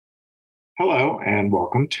Hello, and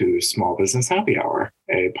welcome to Small Business Happy Hour,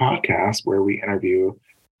 a podcast where we interview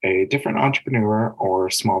a different entrepreneur or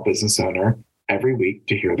small business owner every week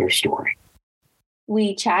to hear their story.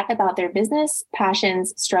 We chat about their business,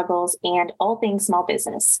 passions, struggles, and all things small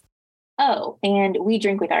business. Oh, and we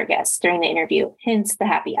drink with our guests during the interview, hence the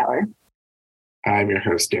happy hour. I'm your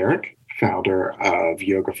host, Derek, founder of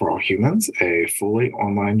Yoga for All Humans, a fully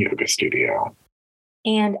online yoga studio.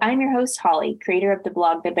 And I'm your host, Holly, creator of the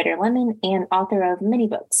blog The Bitter Lemon and author of many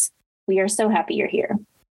books. We are so happy you're here.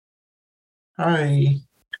 Hi.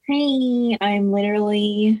 Hey, I'm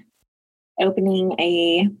literally opening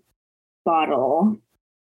a bottle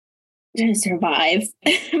to survive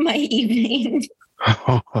my evening.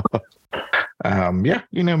 Yeah,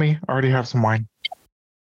 you know me. I already have some wine.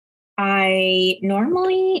 I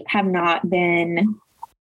normally have not been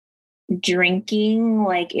drinking,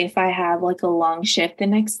 like if I have like a long shift the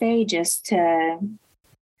next day, just to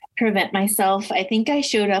prevent myself. I think I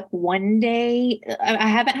showed up one day. I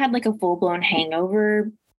haven't had like a full-blown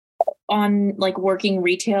hangover on like working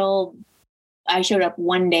retail. I showed up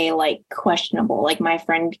one day like questionable. Like my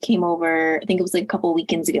friend came over, I think it was like a couple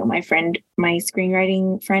weekends ago. My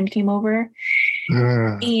screenwriting friend came over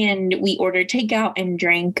and we ordered takeout and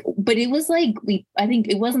drank, but it was like I think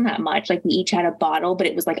it wasn't that much. Like we each had a bottle, but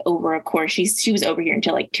it was like over a course. She was over here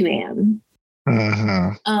until like 2 a.m.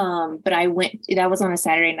 But that was on a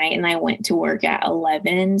Saturday night and I went to work at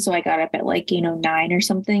 11. So I got up at like, 9 or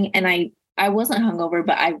something. And I wasn't hungover,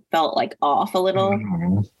 but I felt like off a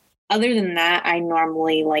little. Other than that, I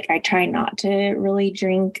normally I try not to really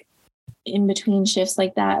drink in between shifts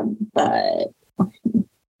like that, but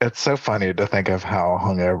it's so funny to think of how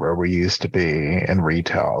hungover we used to be in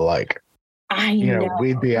retail. Like, I know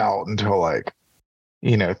we'd be out until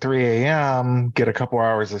 3 a.m., get a couple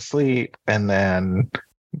hours of sleep, and then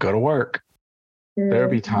go to work.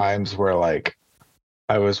 There'd be times where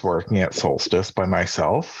I was working at Solstice by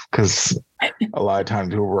myself because a lot of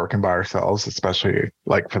times we were working by ourselves, especially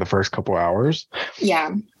for the first couple hours.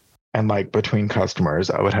 Yeah. And between customers,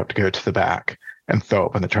 I would have to go to the back and throw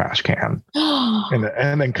up in the trash can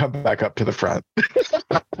and then come back up to the front.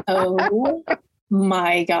 Oh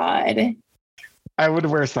my God. I would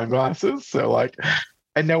wear sunglasses. So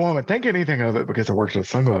and no one would think anything of it because I worked at a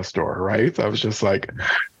sunglass store, right? So I was just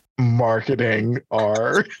marketing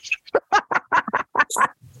our...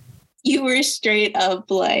 You were straight up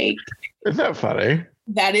Isn't that funny?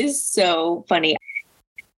 That is so funny.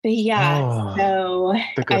 But yeah, so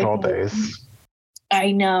the good old days.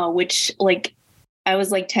 I know, which I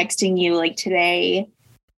was texting you today.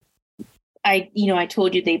 I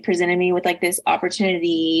told you they presented me with this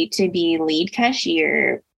opportunity to be lead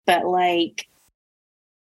cashier, but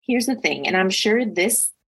here's the thing. And I'm sure this,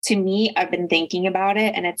 to me, I've been thinking about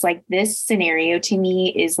it. And it's this scenario to me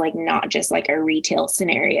is not just a retail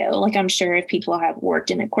scenario. I'm sure if people have worked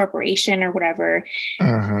in a corporation or whatever,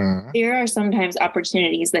 there are sometimes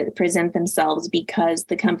opportunities that present themselves because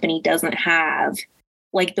the company doesn't have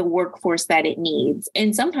the workforce that it needs.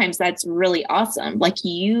 And sometimes that's really awesome.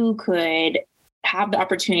 You could have the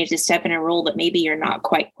opportunity to step in a role that maybe you're not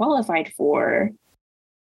quite qualified for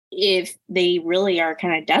if they really are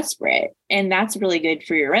kind of desperate, and that's really good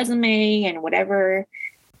for your resume and whatever.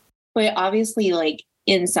 But obviously,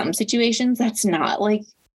 in some situations, that's not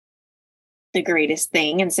the greatest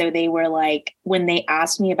thing. And so they were when they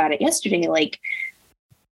asked me about it yesterday,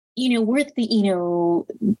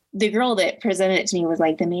 the girl that presented it to me was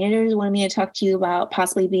the managers wanted me to talk to you about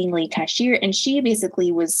possibly being lead cashier. And she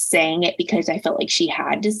basically was saying it because I felt like she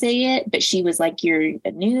had to say it, but she was you're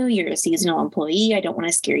you're a seasonal employee. I don't want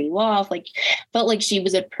to scare you off. Felt like she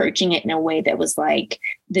was approaching it in a way that was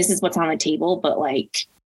this is what's on the table, but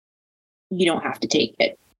you don't have to take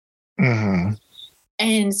it.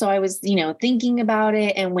 And so I was, thinking about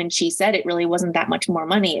it. And when she said it really wasn't that much more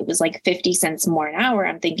money, it was 50 cents more an hour.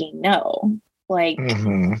 I'm thinking, no,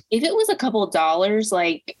 if it was a couple of dollars,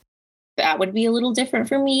 that would be a little different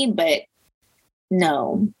for me, but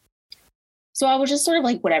no. So I was just sort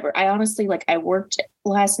of whatever. I honestly, I worked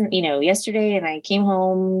yesterday, and I came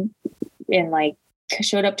home and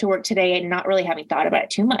showed up to work today and not really having thought about it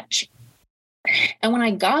too much. And when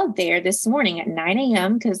I got there this morning at 9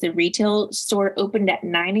 a.m., because the retail store opened at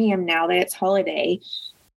 9 a.m. now that it's holiday,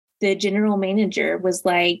 the general manager was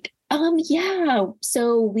yeah,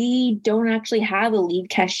 so we don't actually have a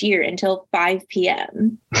lead cashier until 5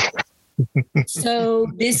 p.m. So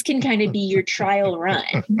this can kind of be your trial run.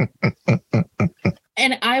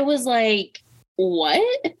 And I was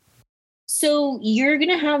what? So you're going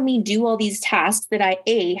to have me do all these tasks that I,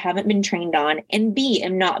 A, haven't been trained on, and B,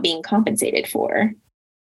 am not being compensated for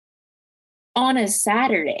on a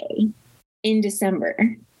Saturday. in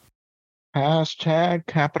December. Hashtag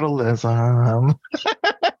capitalism.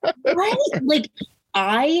 Right? Like,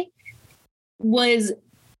 I was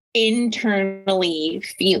internally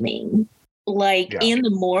fuming. Like, Yeah. and the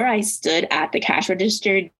more I stood at the cash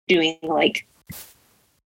register doing like,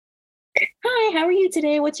 hi, how are you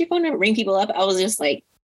today? What's your phone number? Ring people up. I was just like,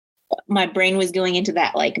 my brain was going into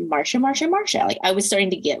that like Marsha. Like, I was starting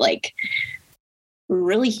to get like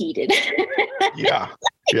really heated. Yeah.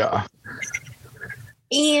 Yeah.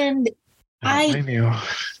 And I don't blame you.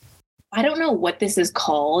 I don't know what this is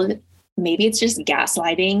called. Maybe it's just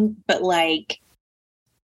gaslighting, but like,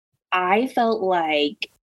 I felt like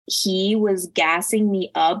he was gassing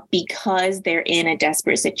me up because they're in a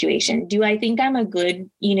desperate situation. Do I think I'm a good,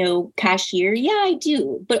 cashier? Yeah, I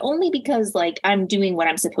do, but only because like I'm doing what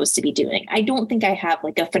I'm supposed to be doing. I don't think I have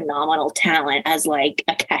like a phenomenal talent as like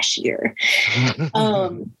a cashier.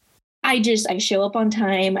 I show up on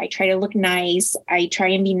time. I try to look nice. I try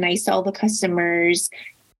and be nice to all the customers.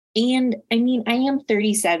 And I mean, I am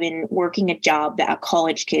 37 working a job that a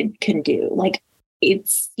college kid can do. Like,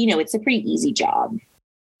 it's a pretty easy job,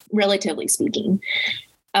 relatively speaking.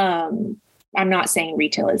 I'm not saying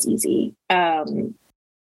retail is easy. But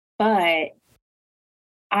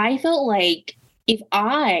I felt like if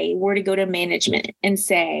I were to go to management and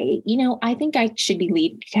say, I think I should be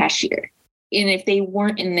lead cashier. And if they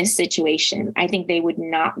weren't in this situation, I think they would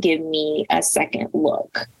not give me a second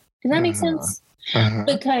look. Does that make sense?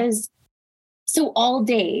 Because so all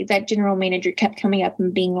day that general manager kept coming up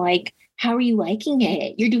and being like, how are you liking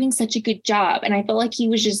it? You're doing such a good job. And I felt like he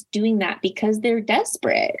was just doing that because they're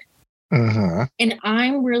desperate. And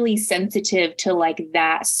I'm really sensitive to like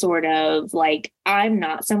that sort of like, I'm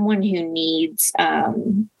not someone who needs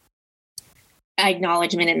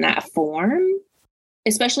acknowledgement in that form,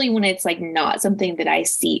 especially when it's like not something that I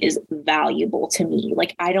see is valuable to me.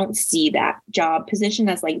 Like, I don't see that job position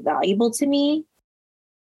as like valuable to me.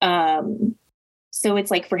 So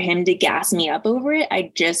it's like for him to gas me up over it,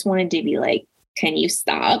 I just wanted to be like, can you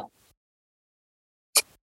stop?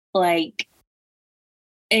 Like,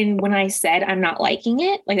 and when I said I'm not liking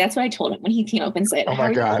it, like that's what I told him when he came up and said, oh how my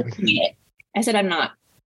are God. you liking it? I said, I'm not.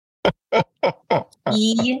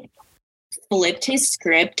 He flipped his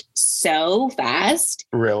script so fast.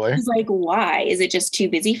 Really? He's like, why? Is it just too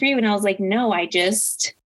busy for you? And I was like, no, I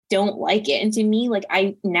just don't like it. And to me, like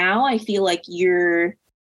I feel like you're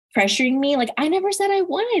pressuring me. Like, I never said I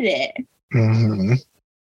wanted it.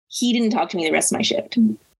 He didn't talk to me the rest of my shift.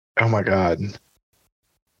 Oh my God.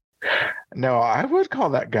 No, I would call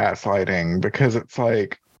that gaslighting because it's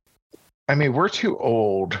like, I mean, we're too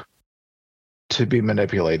old to be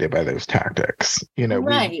manipulated by those tactics.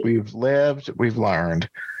 Right. We've lived, we've learned,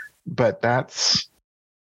 but that's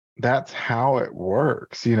how it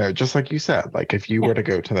works. Just like you said, like if you were to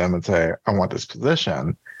go to them and say, I want this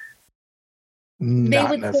position,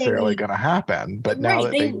 not necessarily going to happen. But now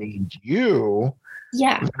that they need you,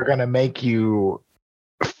 they're going to make you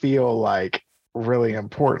feel like really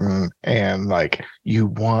important and like you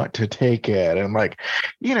want to take it. And like,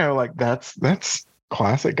 like that's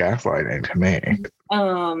classic gaslighting to me.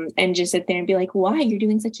 And just sit there and be like, why? You're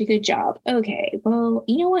doing such a good job. Okay, well,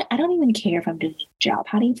 you know what? I don't even care if I'm doing a good job.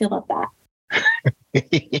 How do you feel about that?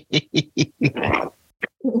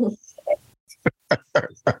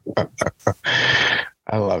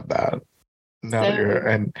 I love that.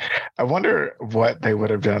 And I wonder what they would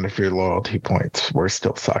have done if your loyalty points were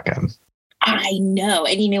still sucking. I know.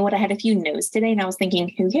 And you know what? I had a few no's today and I was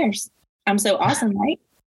thinking, who cares? I'm so awesome, right?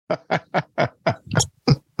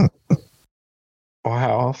 Well,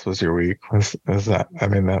 how else was your week? Is that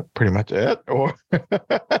pretty much it? Or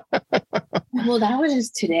well, that was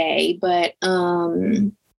just today, but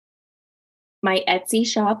my Etsy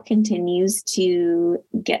shop continues to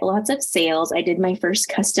get lots of sales. I did my first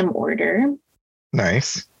custom order.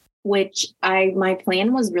 Nice. Which my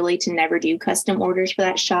plan was really to never do custom orders for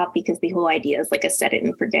that shop because the whole idea is like a set it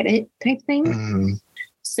and forget it type thing.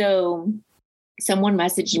 So someone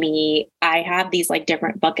messaged me. I have these like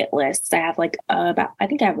different bucket lists. I have like I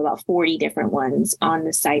have about 40 different ones on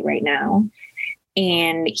the site right now.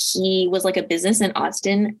 And he was like a business in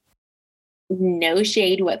Austin. No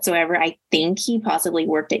shade whatsoever. I think he possibly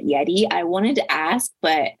worked at Yeti. I wanted to ask,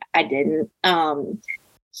 but I didn't.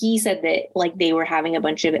 He said that like they were having a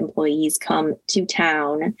bunch of employees come to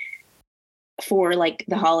town for like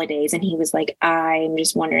the holidays. And he was like, I'm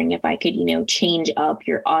just wondering if I could, change up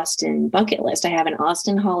your Austin bucket list. I have an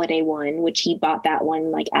Austin holiday one, which he bought that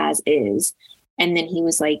one like as is. And then he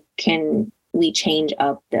was like, can we change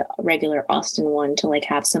up the regular Austin one to like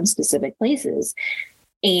have some specific places?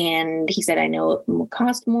 And he said, I know it will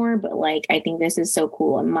cost more, but like, I think this is so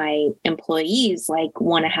cool. And my employees like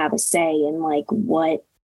want to have a say in like what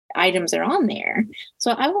items are on there.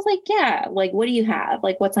 So I was like, yeah, like, what do you have?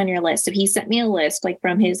 Like, what's on your list? So he sent me a list like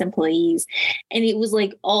from his employees, and it was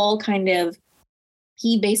like all kind of,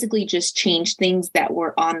 he basically just changed things that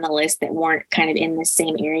were on the list that weren't kind of in the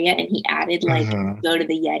same area. And he added like, go to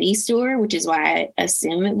the Yeti store, which is why I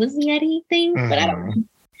assume it was the Yeti thing, but I don't know.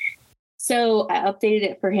 So I updated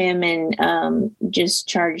it for him and just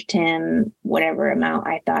charged him whatever amount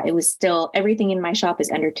I thought. It was still, everything in my shop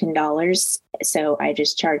is under $10. So I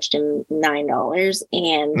just charged him $9.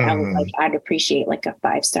 And I was like, I'd appreciate like a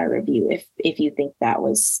 5-star review if you think that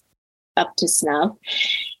was up to snuff.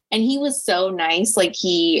 And he was so nice. Like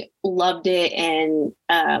he loved it and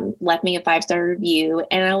left me a 5-star review.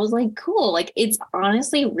 And I was like, cool. Like, it's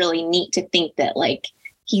honestly really neat to think that like,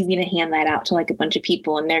 he's going to hand that out to like a bunch of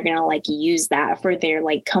people and they're going to like use that for their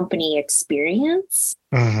like company experience.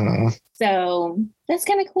 So that's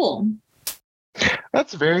kind of cool.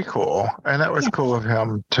 That's very cool. And that was cool of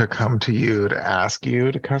him to come to you to ask you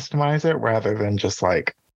to customize it rather than just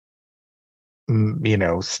like, you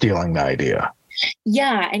know, stealing the idea.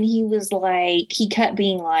 Yeah. And he was like, he kept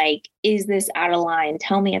being like, is this out of line?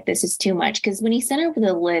 Tell me if this is too much. Because when he sent over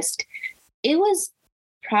the list, it was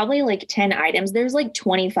probably like 10 items. There's like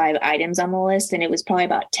 25 items on the list, and it was probably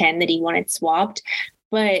about 10 that he wanted swapped.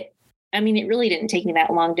 But I mean, it really didn't take me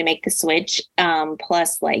that long to make the switch.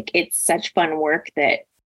 Plus, like, it's such fun work that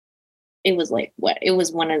it was like, it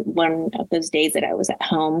was one of those days that I was at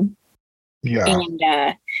home. Yeah.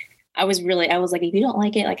 And I was like, if you don't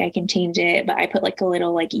like it, like, I can change it. But I put like a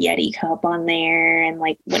little like Yeti cup on there and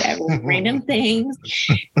like whatever random things.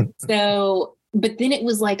 So, but then it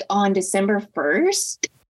was like on December 1st,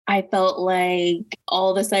 I felt like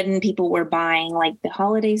all of a sudden people were buying like the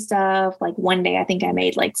holiday stuff. Like one day, I think I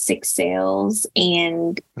made like 6 sales,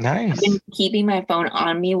 and nice. I've been keeping my phone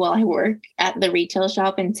on me while I work at the retail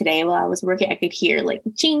shop. And today while I was working, I could hear like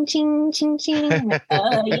ching, ching, ching, ching. I'm like,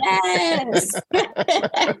 oh, yes.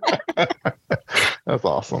 That's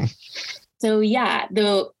awesome. So yeah,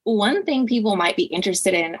 the one thing people might be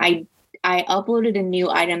interested in, I uploaded a new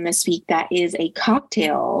item this week that is a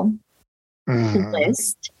cocktail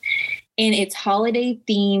list, and it's holiday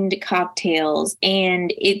themed cocktails,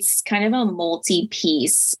 and it's kind of a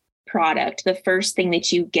multi-piece product. The first thing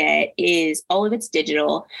that you get is all of it's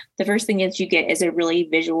digital. The first thing that you get is a really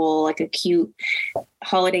visual, like a cute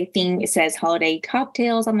holiday theme. It says holiday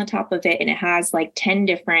cocktails on the top of it, and it has like 10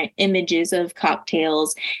 different images of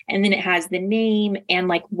cocktails, and then it has the name and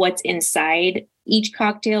like what's inside each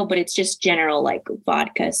cocktail, but it's just general like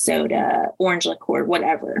vodka, soda, orange liqueur,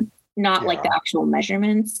 whatever, not like the actual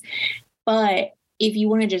measurements. But if you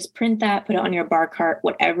want to just print that, put it on your bar cart,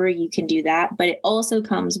 whatever, you can do that. But it also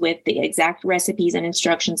comes with the exact recipes and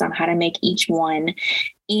instructions on how to make each one.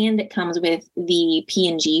 And it comes with the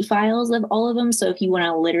PNG files of all of them. So if you want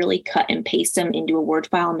to literally cut and paste them into a Word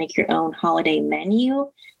file and make your own holiday menu,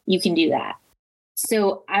 you can do that.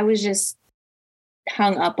 So I was just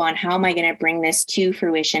hung up on how am I going to bring this to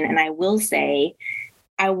fruition. And I will say,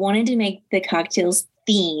 I wanted to make the cocktails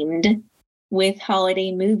themed with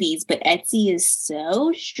holiday movies, but Etsy is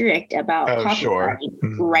so strict about copyright,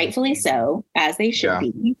 rightfully so, as they should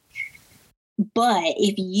be. But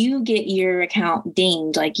if you get your account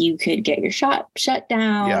dinged, like, you could get your shop shut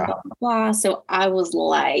down, blah, blah, blah. So I was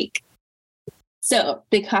like, so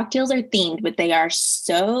the cocktails are themed, but they are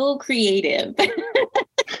so creative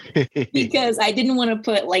because I didn't want to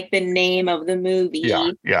put like the name of the movie.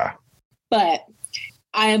 Yeah. But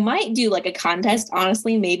I might do like a contest.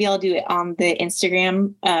 Honestly, maybe I'll do it on the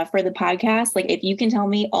Instagram for the podcast. Like, if you can tell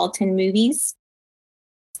me all 10 movies,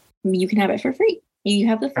 you can have it for free. You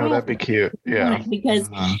have the file. Oh, that'd be cute. Yeah. Because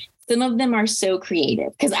some of them are so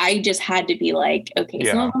creative. Because I just had to be like, okay,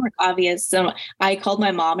 some of them are obvious. So I called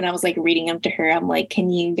my mom and I was like reading them to her. I'm like, can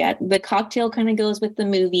you get the cocktail kind of goes with the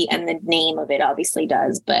movie, and the name of it obviously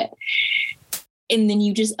does. But, and then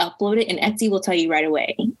you just upload it and Etsy will tell you right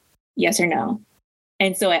away, yes or no.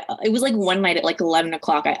 And so it was like one night at like 11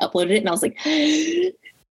 o'clock, I uploaded it and I was like, and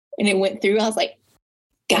it went through. I was like,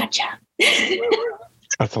 gotcha.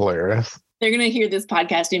 That's hilarious. They're going to hear this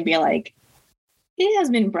podcast and be like, it has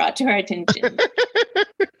been brought to our attention.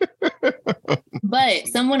 But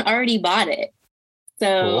someone already bought it.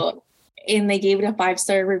 So, and they gave it a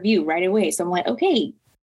 5-star review right away. So I'm like, okay,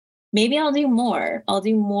 maybe I'll do more. I'll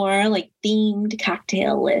do more like themed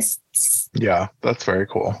cocktail lists. Yeah, that's very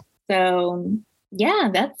cool. So yeah,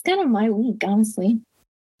 that's kind of my week, honestly.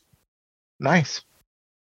 Nice.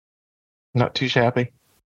 Not too shabby.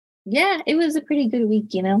 Yeah, it was a pretty good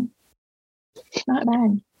week, you know? Not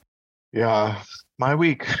bad. Yeah. My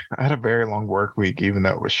week, I had a very long work week, even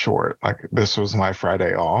though it was short. Like this was my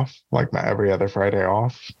Friday off, like my every other Friday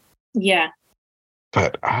off. Yeah.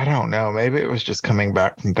 But I don't know. Maybe it was just coming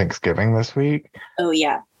back from Thanksgiving this week. Oh,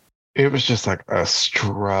 yeah. It was just like a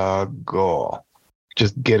struggle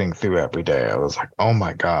just getting through every day. I was like, oh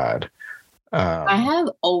my God. I have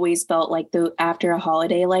always felt like after a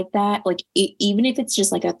holiday like that, like even if it's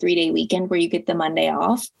just like a 3-day weekend where you get the Monday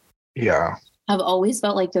off. Yeah. I've always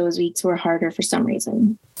felt like those weeks were harder for some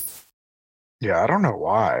reason. Yeah, I don't know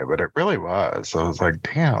why, but it really was. I was like,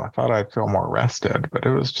 damn, I thought I'd feel more rested, but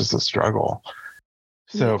it was just a struggle.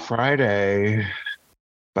 So Friday,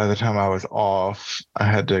 by the time I was off, I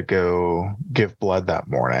had to go give blood that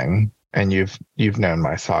morning. And you've known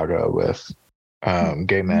my saga with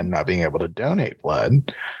gay men not being able to donate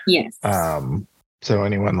blood. Yes. So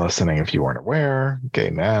anyone listening, if you weren't aware, gay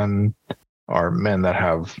men are men that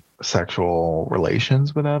have sexual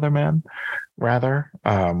relations with other men, rather,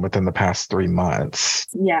 within the past 3 months,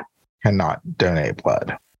 cannot donate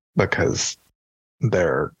blood because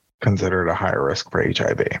they're considered a higher risk for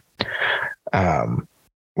HIV,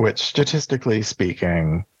 which statistically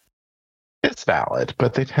speaking is valid,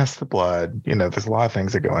 but they test the blood. You know, there's a lot of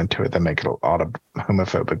things that go into it that make it a lot of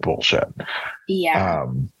homophobic bullshit. Yeah.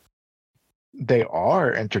 They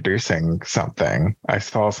are introducing something. I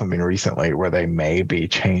saw something recently where they may be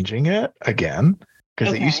changing it again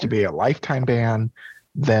because it used to be a lifetime ban.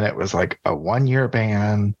 Then it was like a 1-year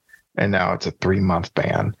ban, and now it's a 3-month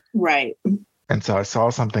ban. Right. And so I saw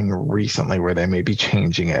something recently where they may be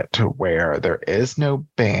changing it to where there is no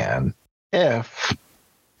ban if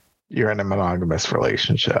you're in a monogamous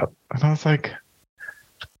relationship. And I was like,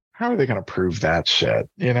 how are they going to prove that shit?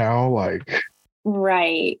 You know, like.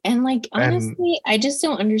 Right. And like, honestly, I just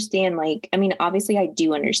don't understand. Like, I mean, obviously I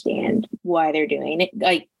do understand why they're doing it.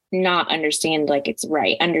 Like, not understand like it's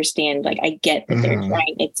right. Understand, like, I get that they're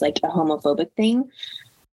trying. It's like a homophobic thing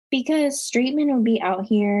because straight men would be out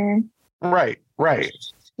here. Right.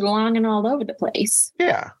 Belonging all over the place.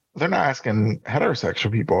 Yeah. They're not asking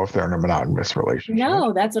heterosexual people if they're in a monogamous relationship.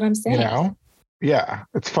 No, that's what I'm saying. You know? Yeah.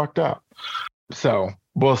 It's fucked up. So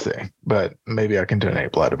we'll see. But maybe I can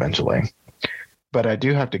donate blood eventually. But I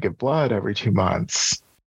do have to give blood every 2 months.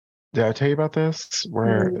 Did I tell you about this?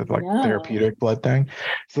 Where it's like therapeutic blood thing.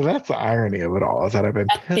 So that's the irony of it all, is that I've been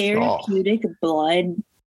pissed off. Therapeutic blood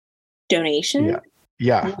donation?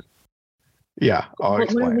 Yeah. I'll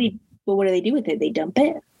explain. What do they do with it? They dump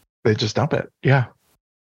it? They just dump it. Yeah.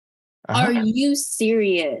 Are you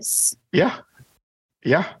serious? Yeah.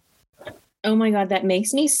 Oh my God, that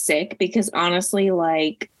makes me sick because honestly,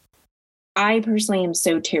 like, I personally am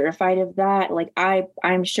so terrified of that. Like,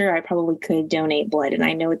 I'm sure I probably could donate blood, and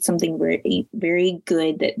I know it's something very, very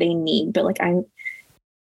good that they need, but like,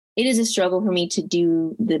 it is a struggle for me to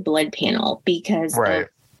do the blood panel because of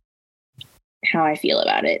how I feel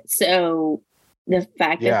about it. So the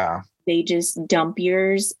fact that they just dump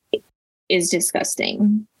yours is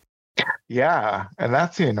disgusting. Yeah. And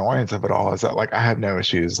that's the annoyance of it all, is that like, I have no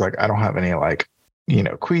issues. Like, I don't have any like, you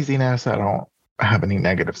know, queasiness. I don't have any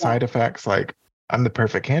negative side effects. Like, I'm the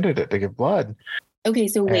perfect candidate to give blood. Okay,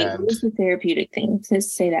 so wait, what is the therapeutic thing to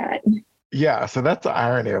say that? Yeah, so that's the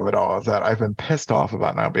irony of it all, is that I've been pissed off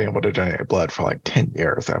about not being able to donate blood for like 10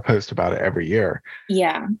 years. I post about it every year.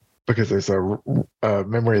 Yeah. Because there's a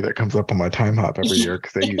memory that comes up on my time hop every year,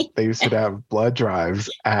 because they used to have blood drives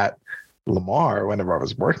at Lamar whenever I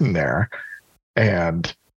was working there.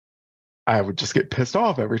 And I would just get pissed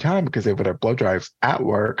off every time because they would have blood drives at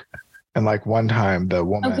work. And like one time the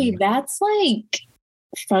woman. Okay, that's like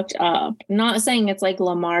fucked up. Not saying it's like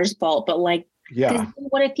Lamar's fault, but like,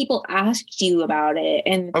 what if people asked you about it?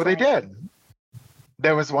 And they did.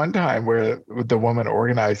 There was one time where the woman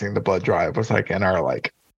organizing the blood drive was like in our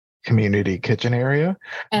like community kitchen area.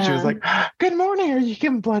 And she was like, "Good morning, are you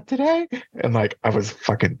giving blood today?" And like, I was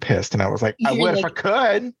fucking pissed. And I was like, I would if I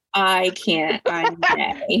could. I can't. I'm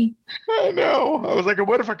gay. I know. I was like,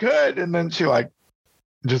 what if I could? And then she like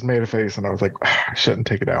just made a face, and I was like, I shouldn't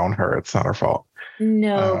take it out on her. It's not her fault.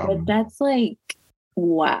 No, but that's like,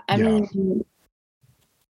 what? I mean,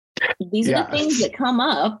 these are the things that come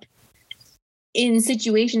up in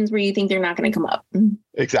situations where you think they're not going to come up.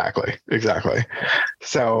 Exactly.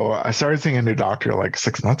 So I started seeing a new doctor like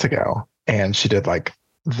 6 months ago, and she did like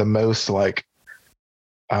the most like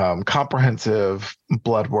comprehensive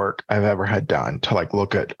blood work I've ever had done to like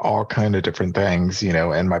look at all kind of different things, you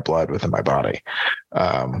know, in my blood within my body.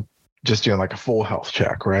 Just doing like a full health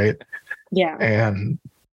check, right? Yeah. And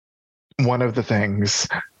one of the things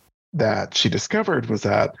that she discovered was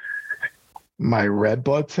that my red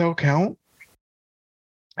blood cell count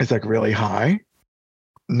is like really high.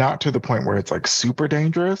 Not to the point where it's like super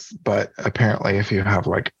dangerous, but apparently if you have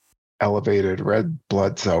like elevated red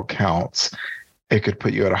blood cell counts, it could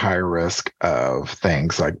put you at a higher risk of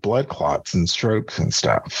things like blood clots and strokes and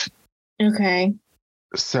stuff. Okay.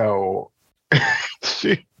 So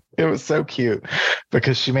it was so cute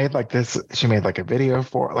because she made like a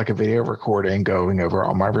video recording going over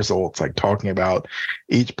all my results, like talking about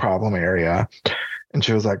each problem area. And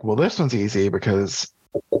she was like, well, this one's easy because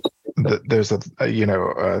there's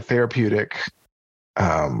a therapeutic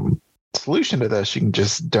solution to this. You can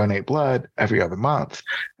just donate blood every other month,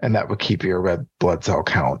 and that would keep your red blood cell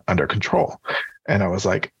count under control. And I was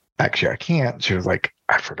like, actually, I can't. She was like,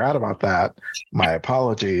 I forgot about that. My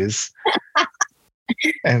apologies.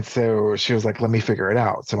 And so she was like, let me figure it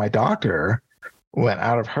out. So my doctor went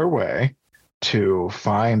out of her way to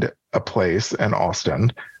find a place in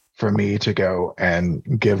Austin for me to go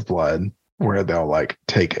and give blood where they'll like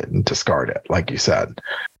take it and discard it, like you said.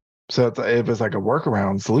 So it was like a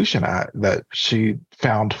workaround solution that she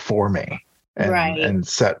found for me and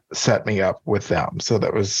set me up with them. So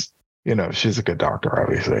that was, she's a good doctor,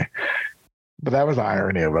 obviously. But that was the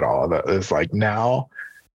irony of it all. That is like now,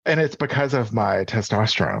 and it's because of my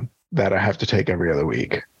testosterone that I have to take every other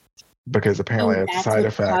week, because apparently it's a side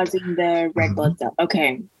effect. Causing the red blood cell.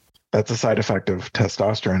 Okay. That's a side effect of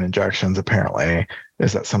testosterone injections, apparently,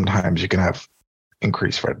 is that sometimes you can have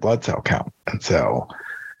increased red blood cell count. And so,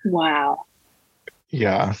 wow.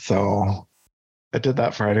 Yeah. So I did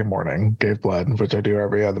that Friday morning, gave blood, which I do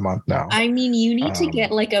every other month now. I mean, you need to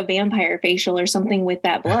get like a vampire facial or something with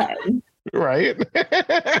that blood. Right.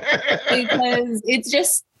 Because it's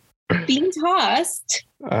just being tossed.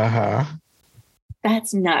 Uh-huh.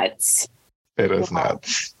 That's nuts. It is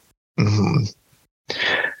nuts. Mm-hmm.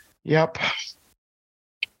 Yep.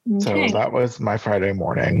 Okay. So that was my Friday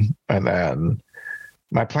morning. And then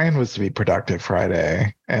my plan was to be productive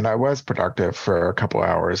Friday. And I was productive for a couple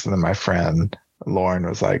hours. And then my friend Lauren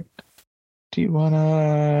was like, do you want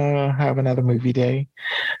to have another movie day?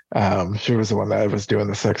 She was the one that I was doing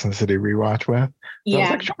the Sex and the City rewatch with. So yeah. I was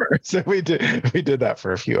like, sure. So we did that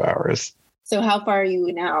for a few hours. So how far are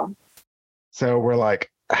you now? So we're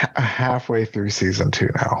like halfway through season 2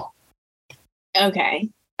 now. Okay.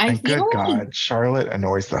 And good God, Charlotte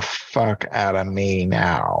annoys the fuck out of me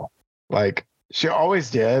now. Like, she always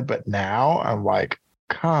did, but now I'm like,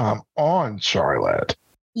 come on, Charlotte.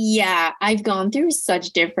 Yeah, I've gone through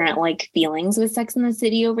such different like feelings with Sex and the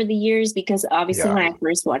City over the years, because obviously when I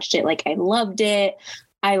first watched it, like I loved it.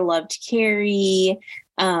 I loved Carrie.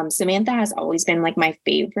 Samantha has always been like my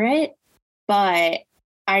favorite, but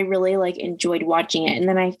I really like enjoyed watching it. And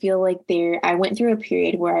then I feel like I went through a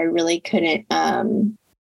period where I really couldn't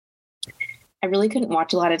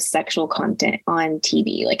watch a lot of sexual content on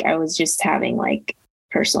TV. Like I was just having like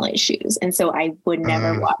personal issues. And so I would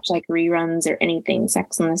never watch like reruns or anything,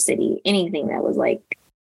 Sex and the City, anything that was like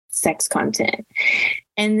sex content.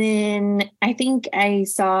 And then I think I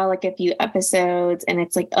saw like a few episodes and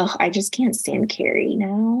it's like, oh, I just can't stand Carrie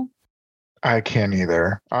now. I can't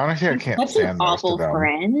either. Honestly, I can't stand most of them. Awful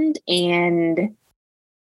friend, and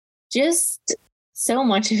just so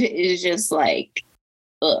much of it is just like,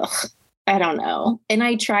 ugh. I don't know. And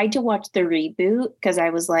I tried to watch the reboot because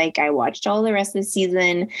I was like, I watched all the rest of the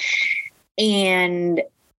season and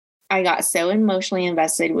I got so emotionally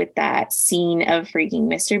invested with that scene of freaking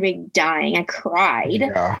Mr. Big dying. I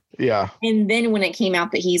cried. Yeah. And then when it came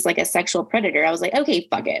out that he's like a sexual predator, I was like, okay,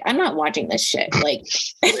 fuck it. I'm not watching this shit. Like,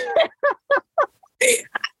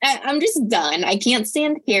 I'm just done. I can't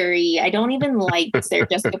stand Carrie. I don't even like Sarah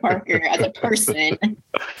Jessica Parker as a person.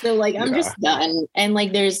 So like, I'm just done. And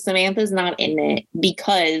like, Samantha's not in it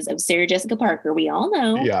because of Sarah Jessica Parker. We all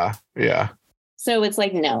know. Yeah. So it's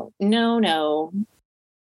like, no,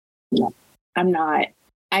 I'm not.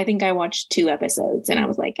 I think I watched 2 episodes and I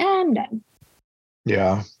was like, I'm done.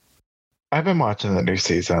 Yeah. I've been watching the new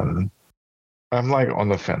season. I'm like on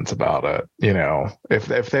the fence about it.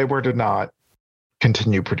 If they were to not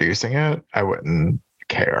continue producing it, I wouldn't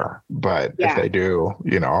care. But if they do,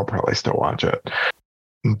 I'll probably still watch it.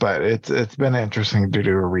 But it's been interesting to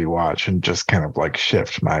do a rewatch and just kind of like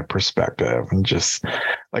shift my perspective and just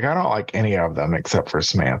like, I don't like any of them except for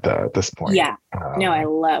Samantha at this point. Yeah. No, I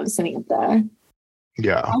love Samantha.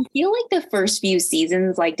 Yeah. I feel like the first few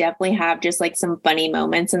seasons like definitely have just like some funny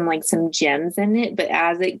moments and like some gems in it. But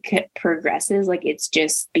as it progresses, like it's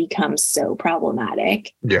just becomes so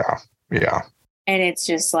problematic. Yeah. And it's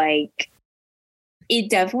just like, it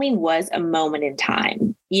definitely was a moment in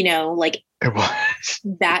time, like it was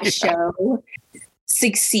that show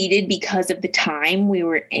succeeded because of the time we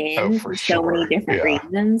were in for so many different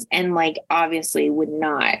reasons, and like obviously would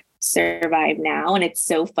not survive now. And it's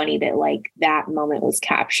so funny that like that moment was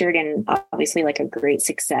captured and obviously like a great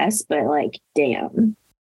success, but like damn.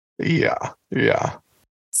 Yeah.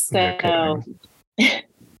 So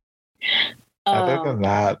other than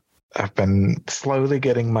that, I've been slowly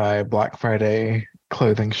getting my Black Friday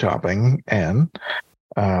clothing shopping in.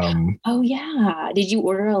 Oh yeah. Did you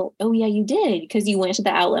order? Oh yeah, you did, because you went to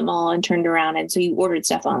the outlet mall and turned around, and so you ordered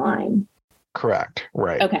stuff online. Correct.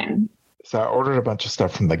 Right. Okay. So I ordered a bunch of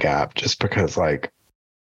stuff from the Gap just because like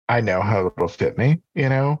I know how it'll fit me, you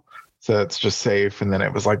know? So it's just safe. And then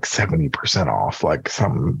it was like 70% off, like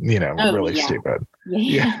some, you know, really stupid.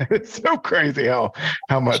 Yeah. It's so crazy how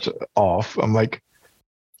much off. I'm like,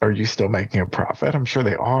 are you still making a profit? I'm sure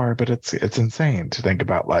they are, but it's insane to think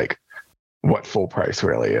about like what full price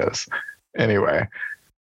really is. Anyway,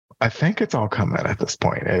 I think it's all come in at this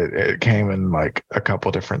point. It came in like a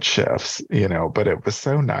couple different shifts, you know, but it was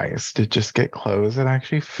so nice to just get clothes that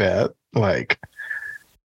actually fit, like,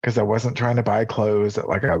 because I wasn't trying to buy clothes that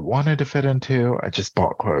like I wanted to fit into. I just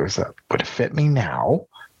bought clothes that would fit me now,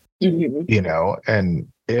 you know, and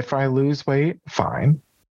if I lose weight, fine.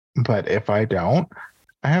 But if I don't,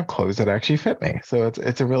 I have clothes that actually fit me. So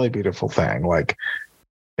it's a really beautiful thing. Like,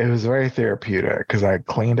 it was very therapeutic because I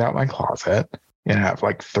cleaned out my closet and have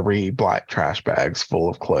like 3 black trash bags full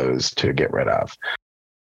of clothes to get rid of.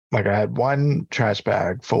 Like I had one trash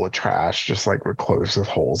bag full of trash, just like with clothes with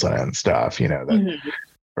holes in it and stuff, you know, that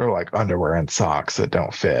or like underwear and socks that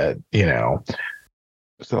don't fit, you know.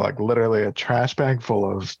 So like literally a trash bag full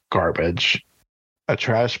of garbage, a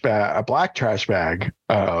black trash bag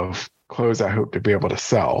of clothes I hope to be able to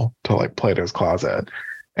sell to like Plato's Closet,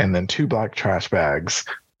 and then 2 black trash bags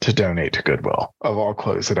to donate to Goodwill of all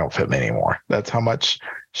clothes that don't fit me anymore. That's how much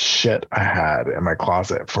shit I had in my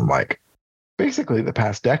closet from like basically the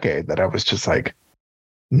past decade that I was just like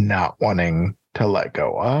not wanting to let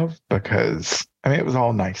go of, because I mean, it was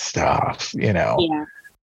all nice stuff, you know? Yeah.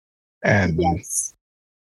 And,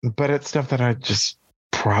 but it's stuff that I just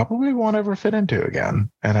probably won't ever fit into again.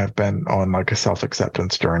 And I've been on like a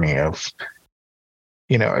self-acceptance journey of,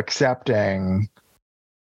 you know, accepting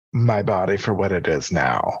my body for what it is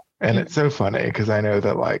now. And it's so funny because I know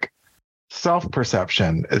that like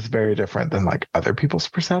self-perception is very different than like other people's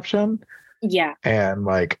perception. Yeah. And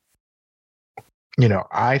like, you know,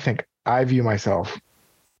 I think I view myself,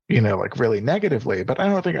 you know, like really negatively, but I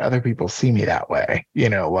don't think other people see me that way, you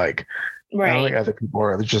know, like I don't think other people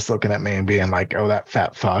are just looking at me and being like, oh, that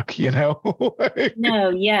fat fuck, you know? Like, no,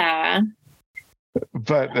 yeah.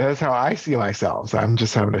 But that's how I see myself. So I'm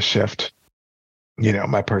just having to shift, you know,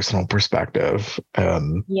 my personal perspective.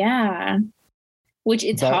 Yeah. Which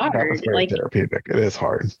it's hard. That was very like therapeutic. It is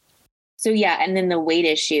hard. So yeah, and then the weight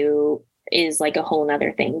issue is like a whole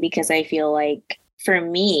nother thing, because I feel like for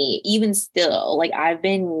me, even still, like I've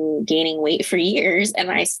been gaining weight for years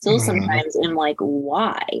and I still sometimes am like,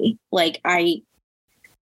 why? Like I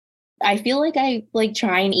feel like I like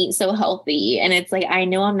try and eat so healthy, and it's like, I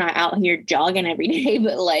know I'm not out here jogging every day,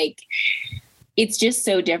 but like, it's just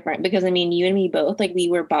so different because I mean, you and me both, like we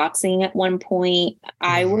were boxing at one point.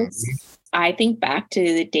 I think back to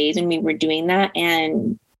the days when we were doing that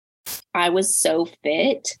and I was so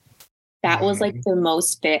fit. That was like the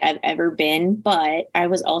most fit I've ever been. But I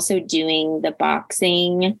was also doing the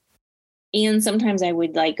boxing, and sometimes I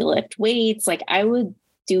would like lift weights. Like I would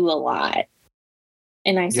do a lot.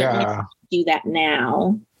 And I certainly do that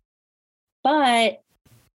now. But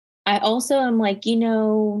I also am like, you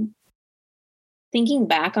know, thinking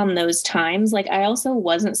back on those times, like I also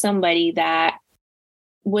wasn't somebody that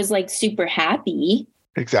was like super happy.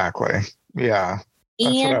 Exactly. Yeah.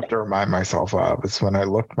 That's what I have to remind myself of. It's when I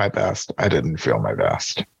looked my best, I didn't feel my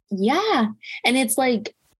best. Yeah. And it's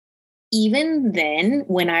like, even then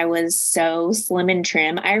when I was so slim and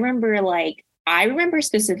trim, I remember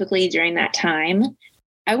specifically during that time,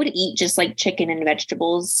 I would eat just like chicken and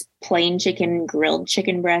vegetables, plain chicken, grilled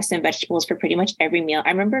chicken breast and vegetables for pretty much every meal. I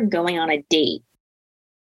remember going on a date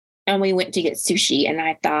and we went to get sushi, and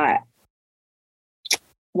I thought,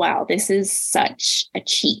 wow, this is such a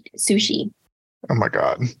cheat sushi. Oh my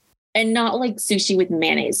God. And not like sushi with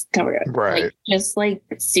mayonnaise covered. Right. Like, just like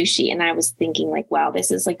sushi. And I was thinking like, wow, this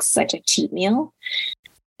is like such a cheat meal.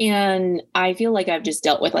 And I feel like I've just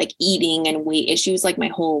dealt with like eating and weight issues like my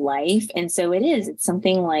whole life. And so it's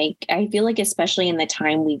something like, I feel like, especially in the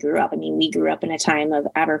time we grew up. I mean, we grew up in a time of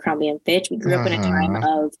Abercrombie and Fitch. We grew up in a time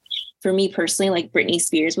of, for me personally, like Britney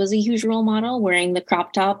Spears was a huge role model, wearing the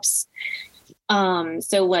crop tops.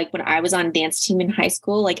 So like when I was on dance team in high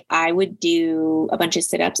school, like I would do a bunch of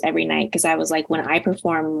sit-ups every night because I was like, when I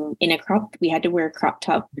perform in we had to wear a crop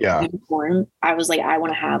top uniform. I was like, I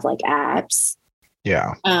want to have like abs.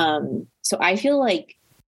 Yeah. So I feel like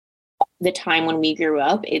the time when we grew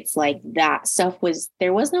up, it's like that stuff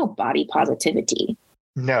there was no body positivity.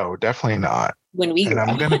 No, definitely not. When we grew up.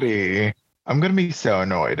 I'm gonna be so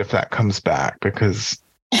annoyed if that comes back because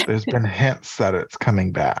there's been hints that it's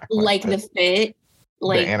coming back. Like the fit,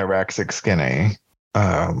 like the anorexic skinny.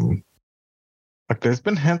 Like there's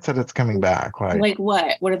been hints that it's coming back. Like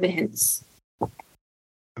what? What are the hints?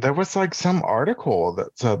 There was like some article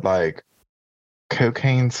that said like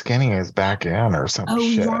cocaine skinny is back in or some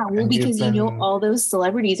shit. Yeah, well, because all those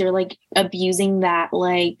celebrities are like abusing that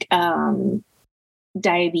like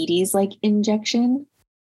diabetes like injection.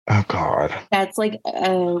 Oh God. That's like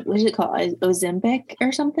what is it called? Ozempic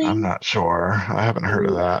or something? I'm not sure. I haven't heard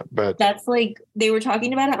of that, but that's like they were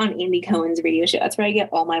talking about it on Andy Cohen's radio show. That's where I get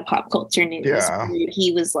all my pop culture news. Yeah.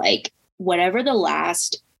 He was like, whatever the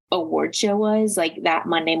last award show was, like that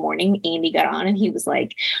Monday morning, Andy got on and he was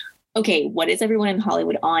like, okay, what is everyone in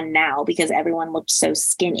Hollywood on now? Because everyone looked so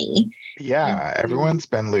skinny. Yeah, everyone's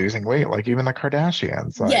been losing weight, like even the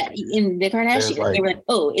Kardashians. Like, yeah, in the Kardashians, they were like,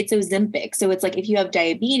 oh, it's Ozempic. So it's like if you have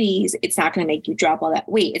diabetes, it's not going to make you drop all that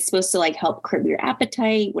weight. It's supposed to like help curb your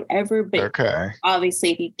appetite, whatever. But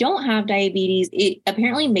obviously, if you don't have diabetes, it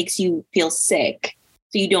apparently makes you feel sick.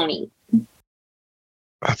 So you don't eat.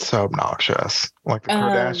 That's so obnoxious. Like the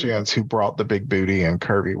Kardashians who brought the big booty and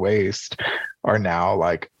curvy waist are now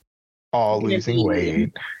like all losing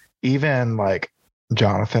weight. Even like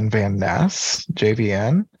Jonathan Van Ness,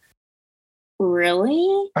 JVN.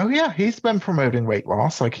 Really? Oh yeah, he's been promoting weight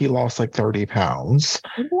loss. Like he lost like 30 pounds.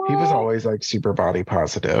 What? He was always like super body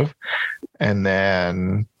positive. And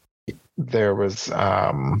then there was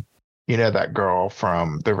that girl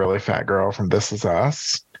from the really fat girl from This Is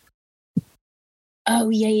Us. Oh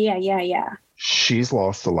yeah. She's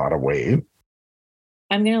lost a lot of weight.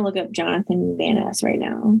 I'm gonna look up Jonathan Van Ness right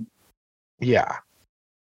now. Yeah.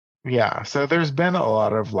 So there's been a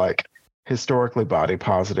lot of like historically body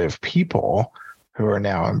positive people who are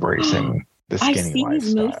now embracing the skinny lifestyle. I see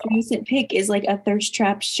his most recent pic is like a thirst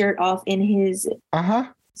trap shirt off in his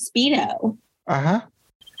Speedo.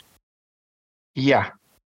 Yeah.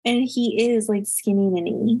 And he is like skinny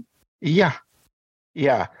mini. Yeah.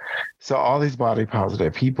 So all these body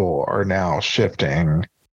positive people are now shifting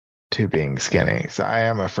to being skinny. So I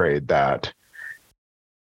am afraid that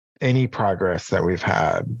any progress that we've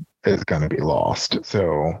had is going to be lost.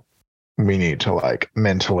 So we need to like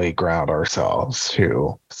mentally ground ourselves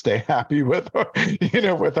to stay happy with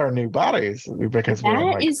with our new bodies, because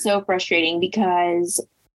that is so frustrating, because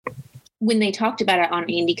when they talked about it on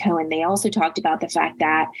Andy Cohen, they also talked about the fact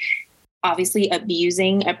that obviously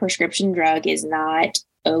abusing a prescription drug is not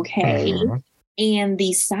okay. Mm-hmm. And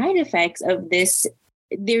the side effects of this,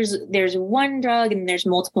 there's one drug and there's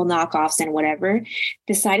multiple knockoffs and whatever.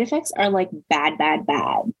 The side effects are like bad.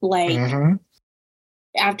 Like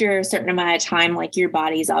after a certain amount of time, like your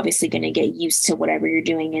body's obviously going to get used to whatever you're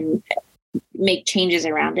doing and make changes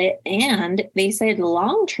around it. And they said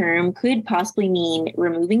long term could possibly mean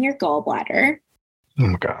removing your gallbladder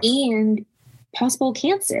and possible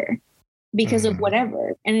cancer because of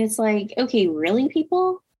whatever. And it's like, okay, really,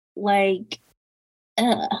 people? Like,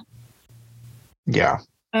 yeah.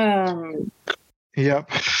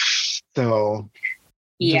 Yep. So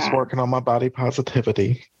just working on my body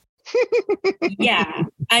positivity. Yeah.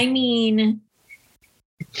 I mean,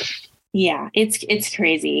 yeah, it's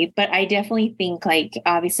crazy, but I definitely think like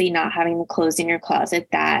obviously not having the clothes in your closet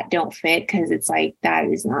that don't fit, because it's like that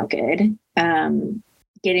is not good.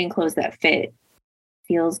 Getting clothes that fit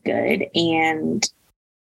feels good. And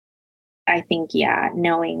I think,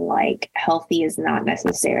 knowing like healthy is not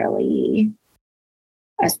necessarily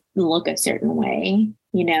look a certain way,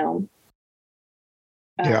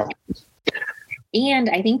 Yeah. And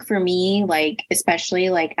I think for me, like, especially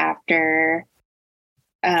like after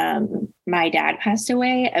my dad passed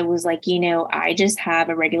away, I was like, I just have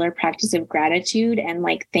a regular practice of gratitude and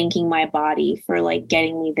like thanking my body for like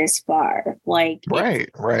getting me this far. Like,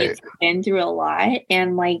 it's been through a lot.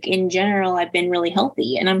 And like in general, I've been really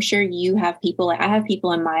healthy. And I'm sure I have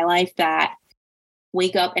people in my life that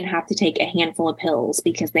wake up and have to take a handful of pills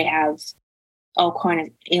because they have all kind of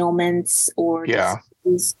ailments or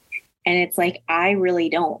disease. And it's like, I really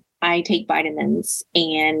don't. I take vitamins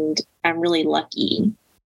and I'm really lucky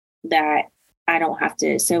that I don't have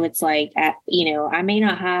to. So it's like, I may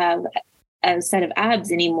not have a set of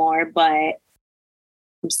abs anymore, but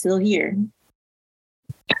I'm still here.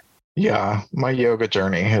 Yeah, my yoga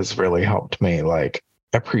journey has really helped me like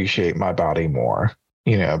appreciate my body more,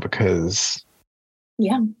 because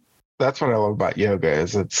Yeah. that's what I love about yoga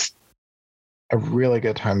is it's a really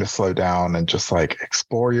good time to slow down and just like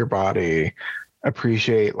explore your body,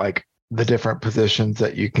 appreciate like the different positions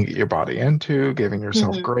that you can get your body into, giving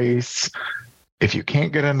yourself Mhm. grace. If you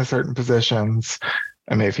can't get into certain positions,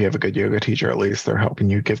 I mean, if you have a good yoga teacher, at least they're helping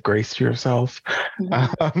you give grace to yourself.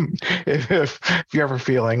 Mhm. If you're ever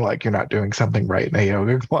feeling like you're not doing something right in a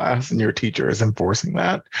yoga class and your teacher is enforcing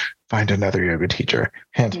that, find another yoga teacher.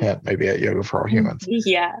 Hint, hint, maybe at Yoga for All Humans.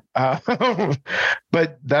 Yeah.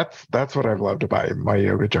 But that's what I've loved about my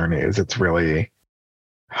yoga journey is it's really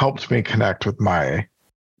helped me connect with my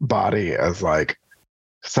body as like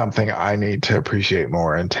something I need to appreciate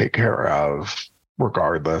more and take care of,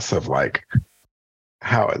 regardless of like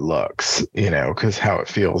how it looks, because how it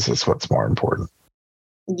feels is what's more important.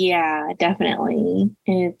 Yeah, definitely.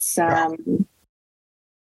 It's Yeah.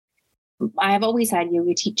 I've always had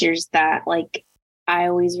yoga teachers that like I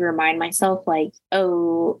always remind myself like,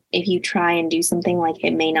 oh, if you try and do something like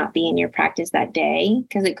it may not be in your practice that day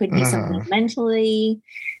because it could be something mentally,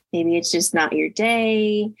 maybe it's just not your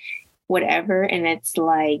day, whatever. And it's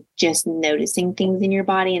like just noticing things in your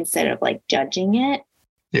body instead of like judging it.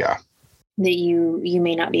 Yeah. That you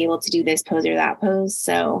may not be able to do this pose or that pose.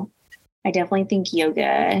 So I definitely think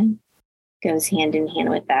yoga goes hand in hand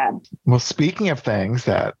with that. Well, speaking of things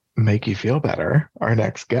that make you feel better, our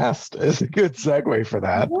next guest is a good segue for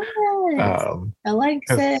that. Yes.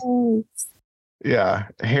 Alexis. Yeah,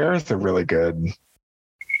 hair is a really good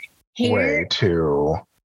way to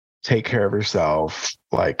take care of yourself.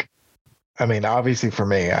 Like, I mean, obviously for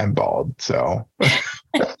me, I'm bald, so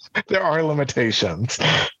there are limitations.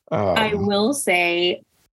 I will say,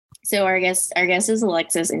 so our guest is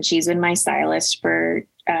Alexis, and she's been my stylist for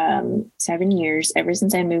 7 years. Ever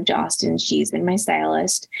since I moved to Austin, she's been my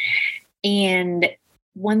stylist. And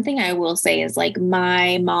one thing I will say is like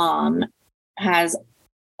my mom has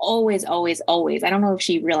always, I don't know if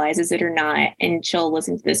she realizes it or not, and she'll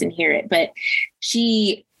listen to this and hear it, but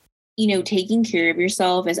she, taking care of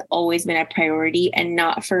yourself has always been a priority, and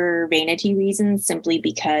not for vanity reasons, simply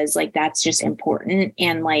because like that's just important.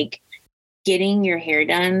 And like getting your hair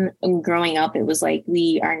done, growing up, it was like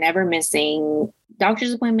we are never missing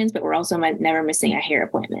doctor's appointments, but we're also never missing a hair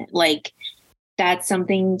appointment. Like that's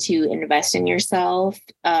something to invest in yourself.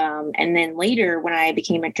 And then later when I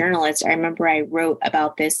became a journalist, I remember I wrote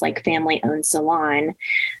about this like family owned salon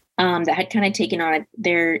that had kind of taken on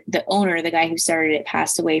the owner, the guy who started it,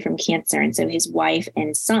 passed away from cancer. And so his wife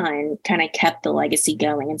and son kind of kept the legacy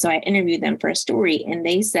going. And so I interviewed them for a story, and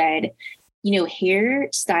they said, hair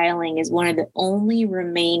styling is one of the only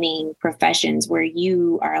remaining professions where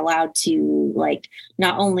you are allowed to like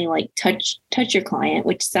not only like touch your client,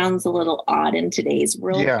 which sounds a little odd in today's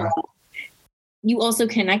world. Yeah. But you also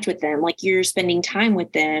connect with them, like you're spending time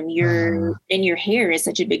with them. And your hair is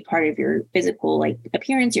such a big part of your physical like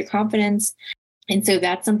appearance, your confidence. And so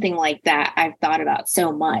that's something like that I've thought about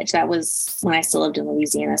so much. That was when I still lived in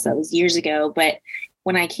Louisiana, so that was years ago. But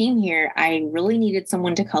when I came here, I really needed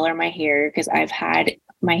someone to color my hair because I've had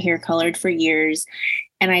my hair colored for years.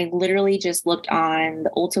 And I literally just looked on the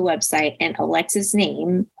Ulta website, and Alexis'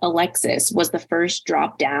 name, Alexis, was the first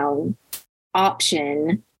drop down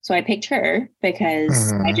option. So I picked her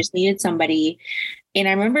because I just needed somebody. And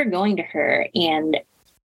I remember going to her, and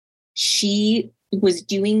she was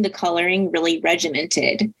doing the coloring really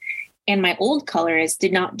regimented. And my old colorist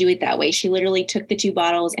did not do it that way. She literally took the 2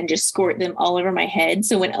 bottles and just squirted them all over my head.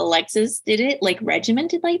 So when Alexis did it like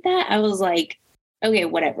regimented like that, I was like, okay,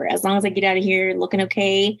 whatever. As long as I get out of here looking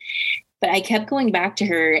okay. But I kept going back to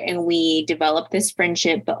her, and we developed this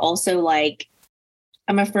friendship, but also like,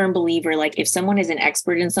 I'm a firm believer, like if someone is an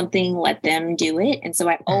expert in something, let them do it. And so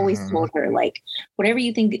I always told her, like, whatever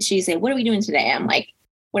you think, that she said, what are we doing today? I'm like,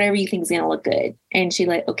 whatever you think is going to look good. And she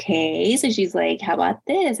like, okay. So she's like, how about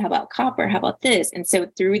this? How about copper? How about this? And so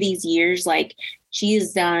through these years, like she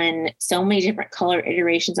has done so many different color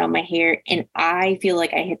iterations on my hair. And I feel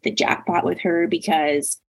like I hit the jackpot with her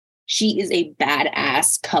because she is a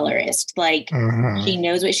badass colorist. Like she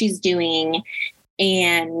knows what she's doing.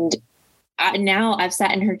 And now I've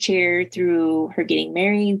sat in her chair through her getting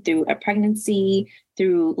married, through a pregnancy,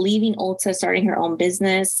 through leaving Ulta, starting her own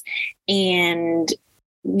business. And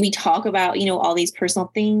we talk about, all these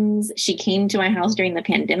personal things. She came to my house during the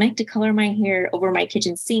pandemic to color my hair over my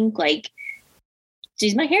kitchen sink. Like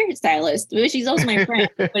she's my hairstylist, but she's also my friend.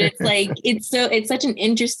 But it's like, it's such an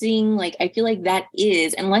interesting, like, I feel like that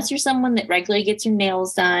is, unless you're someone that regularly gets your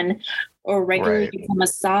nails done or regularly gets a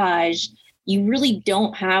massage, you really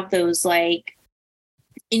don't have those like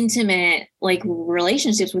intimate like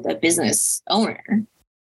relationships with a business owner.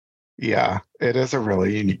 Yeah, it is a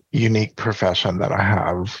really unique profession that I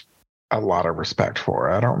have a lot of respect for.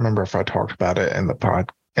 I don't remember if I talked about it in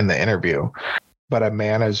the interview, but I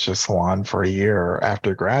managed a salon for a year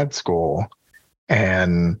after grad school,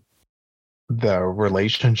 and the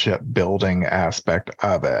relationship building aspect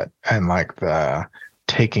of it and like the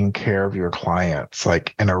taking care of your clients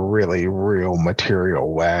like in a really real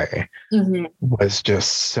material way was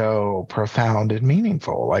just so profound and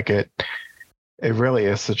meaningful. Like it really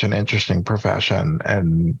is such an interesting profession,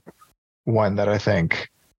 and one that I think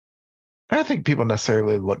people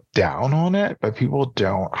necessarily look down on it, but people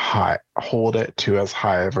don't hold it to as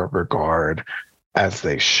high of a regard as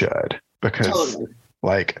they should, because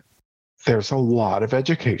like there's a lot of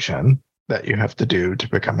education that you have to do to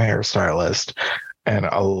become a hairstylist and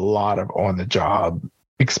a lot of on-the-job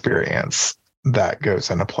experience that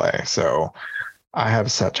goes into play. So I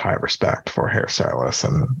have such high respect for hairstylists,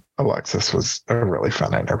 and Alexis was a really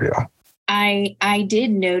fun interview. I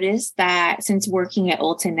did notice that since working at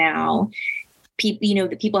Ulta now,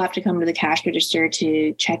 the people have to come to the cash register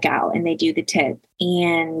to check out, and they do the tip.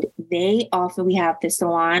 And we have the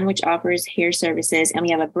salon, which offers hair services, and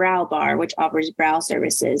we have a brow bar, which offers brow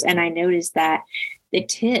services. And I noticed that the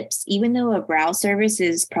tips, even though a brow service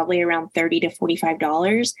is probably around $30 to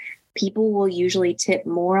 $45, people will usually tip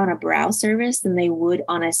more on a brow service than they would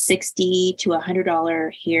on a $60 to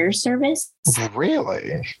 $100 hair service.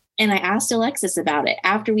 Really? And I asked Alexis about it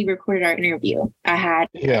after we recorded our interview. I had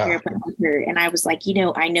a hair appointment with her, and I was like,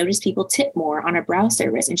 I noticed people tip more on a brow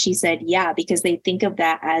service. And she said, yeah, because they think of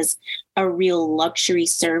that as a real luxury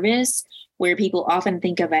service, where people often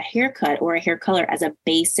think of a haircut or a hair color as a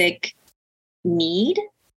basic need.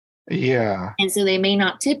 Yeah. And so they may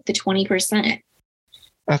not tip the 20%.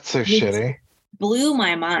 That's so shitty. Blew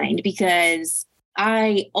my mind, because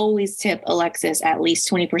I always tip Alexis at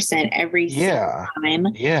least 20% every single time.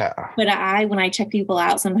 Yeah. But when I check people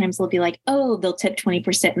out, sometimes they'll be like, oh, they'll tip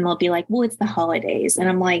 20%, and they'll be like, well, it's the holidays. And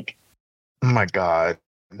I'm like, oh my God.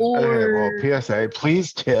 Okay, well, PSA,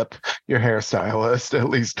 please tip your hairstylist at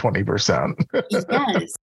least 20%.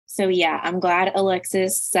 Yes. So yeah, I'm glad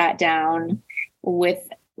Alexis sat down with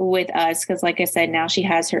us, because like I said, now she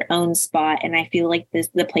has her own spot, and I feel like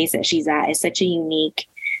the place that she's at is such a unique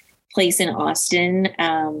place in Austin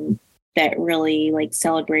that really like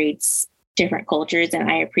celebrates different cultures. And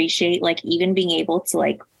I appreciate like even being able to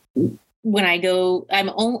like, when I go,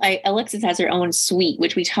 Alexis has her own suite,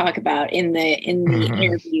 which we talk about in the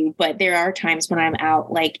interview, but there are times when I'm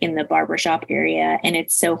out like in the barbershop area, and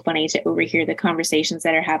it's so funny to overhear the conversations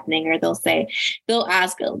that are happening. Or they'll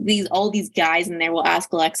ask all these guys in there will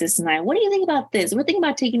ask Alexis and I, what do you think about this? We're thinking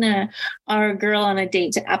about taking our girl on a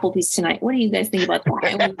date to Applebee's tonight. What do you guys think about that?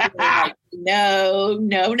 And we're like,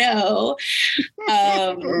 no.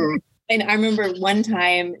 And I remember one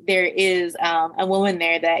time there is a woman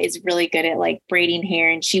there that is really good at like braiding hair,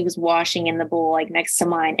 and she was washing in the bowl like next to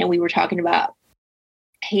mine. And we were talking about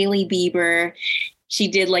Hailey Bieber. She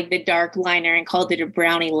did like the dark liner and called it a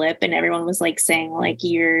brownie lip. And everyone was like saying like,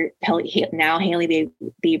 now Hailey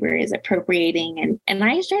Bieber is appropriating. And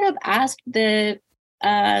I straight up asked the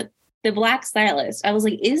black stylist, I was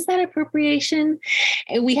like, is that appropriation?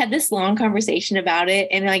 And we had this long conversation about it.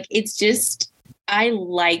 And like, it's just, I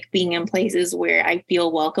like being in places where I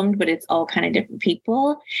feel welcomed, but it's all kind of different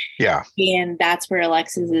people. Yeah. And that's where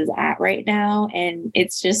Alexis is at right now. And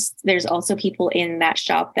it's just, there's also people in that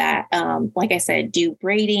shop that, like I said, do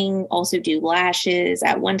braiding, also do lashes.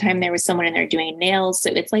 At one time there was someone in there doing nails. So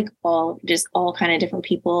it's like all kind of different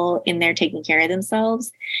people in there taking care of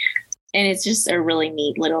themselves. And it's just a really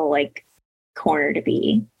neat little like corner to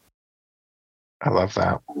be. I love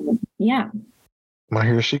that. Yeah. Well,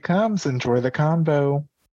 here she comes. Enjoy the convo.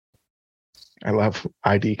 I love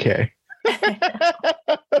IDK.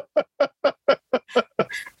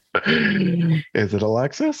 Is it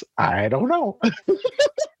Alexis? I don't know.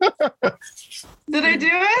 Did I do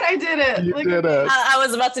it? I did it. You did it. I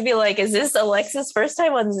was about to be like, is this Alexis' first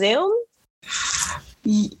time on Zoom?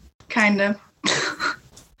 Kind of.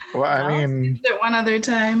 Well, I mean, did it one other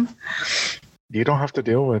time. You don't have to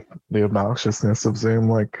deal with the obnoxiousness of Zoom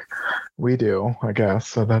like we do, I guess.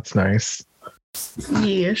 So that's nice.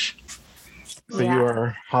 Yeesh. So you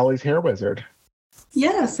are Holly's hair wizard.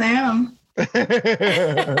 Yes, I am.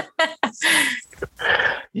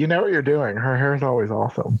 You know what you're doing. Her hair is always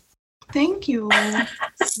awesome. Thank you.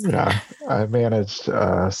 Yeah. I managed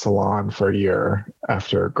a salon for a year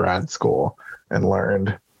after grad school and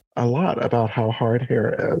learned a lot about how hard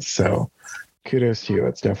hair is. So kudos to you.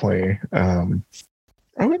 It's definitely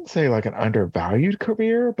I wouldn't say like an undervalued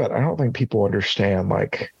career, but I don't think people understand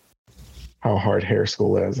like how hard hair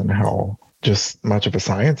school is and how just much of a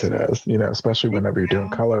science it is, especially whenever you're doing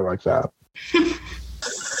color like that.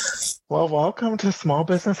 Well, welcome to Small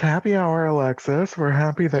Business Happy Hour, Alexis. We're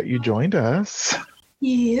happy that you joined us.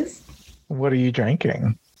 Yes. What are you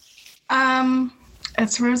drinking?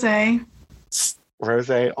 It's rosé.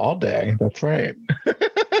 Rosé all day. That's right.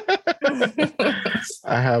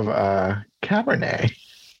 I have Cabernet.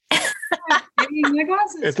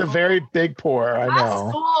 It's a very big pour. I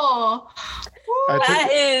know. Cool. That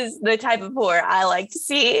is the type of pour I like to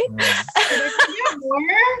see.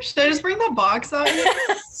 Should I just bring the box out here?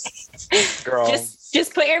 Girl,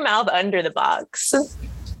 just put your mouth under the box.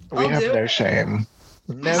 We have no shame.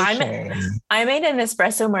 No shame. I made an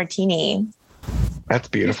espresso martini. That's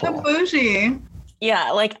beautiful. You're so bougie.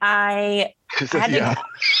 Yeah, like I had to,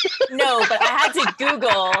 no, but I had to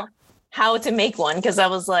Google how to make one because I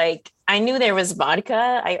was like, I knew there was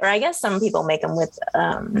vodka, or I guess some people make them with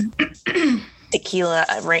tequila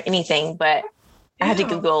or anything, but I had to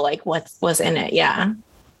Google like what was in it. Yeah.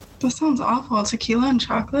 That sounds awful. Tequila and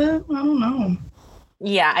chocolate? I don't know.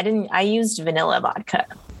 Yeah, I used vanilla vodka.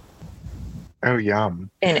 Oh,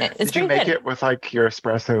 yum. In it. It's Did you make it with like your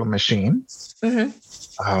espresso machine? Mm-hmm.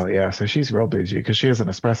 Oh, yeah. So she's real bougie because she has an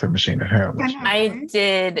espresso machine at home. I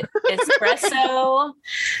did espresso,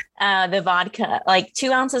 the vodka, like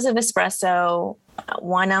 2 ounces of espresso,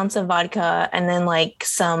 1 ounce of vodka, and then like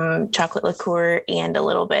some chocolate liqueur and a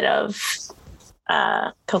little bit of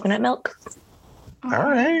coconut milk. All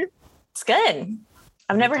right. It's good.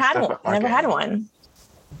 I've never had one.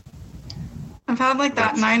 I've had like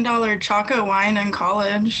that $9 choco wine in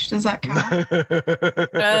college. Does that count?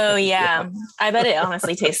 Oh, yeah. I bet it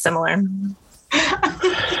honestly tastes similar.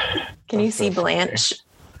 Can you see Blanche?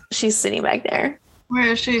 She's sitting back there.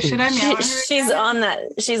 Where is she? Should I meow her? She's on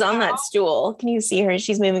that stool. Can you see her?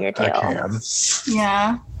 She's moving her tail. I can.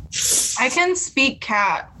 Yeah. I can speak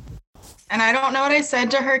cat. And I don't know what I said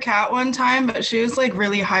to her cat one time, but she was like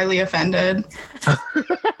really highly offended.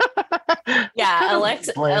 Yeah,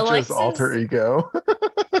 Alexis' alter ego.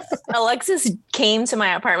 Alexis came to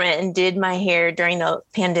my apartment and did my hair during the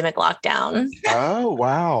pandemic lockdown. Oh,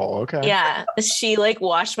 wow. Okay. Yeah, she like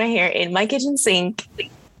washed my hair in my kitchen sink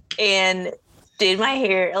and did my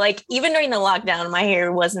hair. Like even during the lockdown, my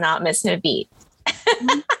hair was not missing a beat.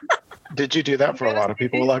 Did you do that for a lot of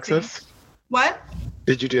people, Alexis? What?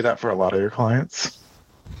 Did you do that for a lot of your clients?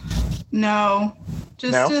 No,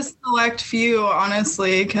 just a select few,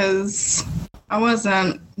 honestly, because I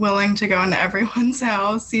wasn't willing to go into everyone's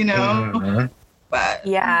house, Mm-hmm. But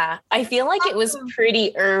yeah, I feel like it was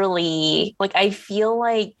pretty early. Like I feel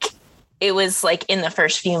like it was like in the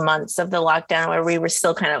first few months of the lockdown where we were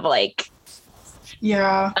still kind of like,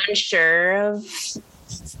 unsure of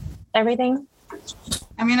everything.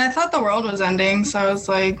 I mean, I thought the world was ending, so I was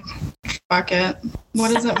like, fuck it.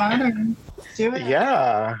 What does it matter? Do it.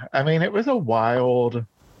 Yeah. I mean, it was a wild,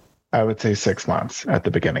 I would say 6 months at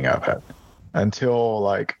the beginning of it until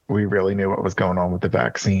like we really knew what was going on with the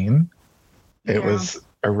vaccine. It was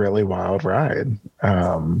a really wild ride.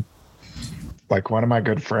 Like one of my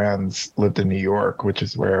good friends lived in New York, which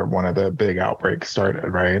is where one of the big outbreaks started,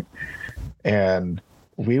 right? And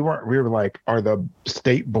we were like, are the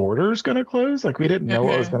state borders going to close? Like we didn't know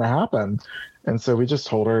what was going to happen. And so we just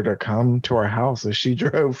told her to come to our house. So she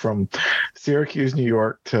drove from Syracuse, New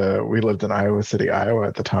York we lived in Iowa City, Iowa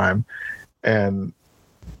at the time. And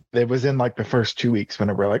it was in like the first 2 weeks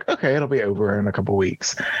when we're like, okay, it'll be over in a couple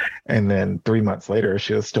weeks. And then 3 months later,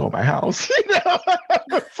 she was still at my house.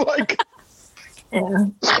 It's like,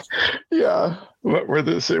 yeah, but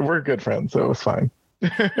we're good friends. So it was fine.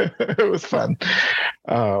 It was fun.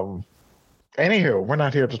 Anywho, we're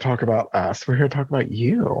not here to talk about us. We're here to talk about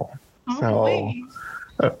you. So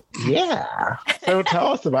tell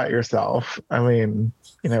us about yourself. I mean,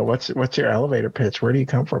 what's your elevator pitch? Where do you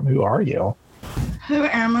come from? Who are you? Who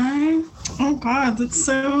am I? Oh God, that's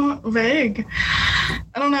so vague.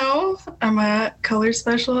 I don't know. I'm a color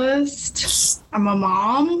specialist. I'm a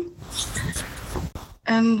mom.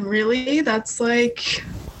 And really, that's like,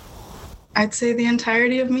 I'd say the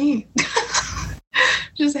entirety of me.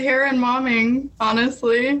 Just hair and momming,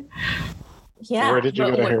 honestly. Yeah. Where did you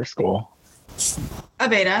go to hair school?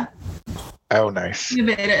 Aveda. Oh, nice. The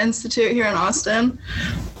Aveda Institute here in Austin.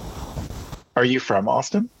 Are you from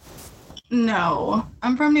Austin? No,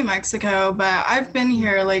 I'm from New Mexico, but I've been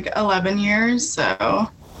here like 11 years, so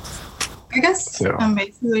I guess I'm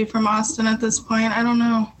basically from Austin at this point. I don't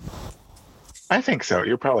know. I think so.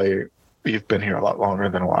 You've been here a lot longer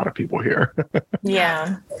than a lot of people here.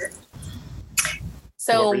 Yeah.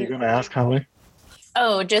 So what were you going to ask, Holly?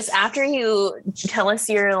 Oh, just after you tell us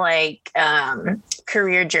your like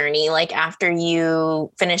career journey, like after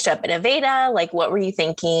you finished up at Aveda, like what were you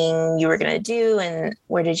thinking you were going to do and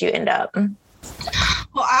where did you end up?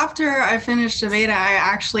 Well, after I finished Aveda, I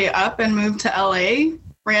actually up and moved to LA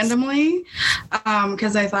randomly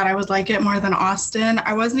because I thought I would like it more than Austin.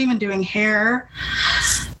 I wasn't even doing hair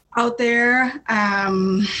out there.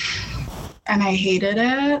 And I hated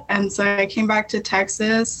it. And so I came back to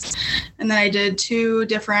Texas and then I did 2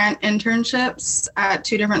 different internships at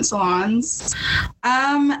 2 different salons.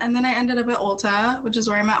 And then I ended up at Ulta, which is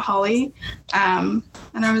where I met Holly. And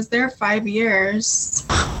I was there 5 years.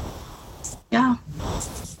 Yeah.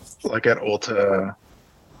 Like at Ulta,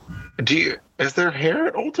 is there hair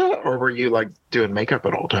at Ulta or were you like doing makeup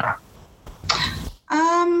at Ulta?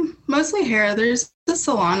 Mostly hair. There's the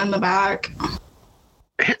salon in the back.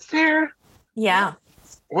 Is there? Yeah.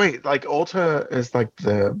 Wait, like Ulta is like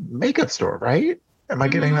the makeup store, right? Am I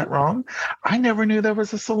getting that wrong? I never knew there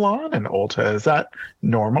was a salon in Ulta. Is that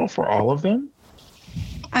normal for all of them?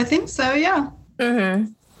 I think so, yeah.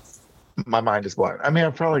 Mm-hmm. My mind is blown. I mean,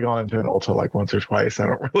 I've probably gone into an Ulta like once or twice. I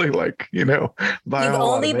don't really like, buy a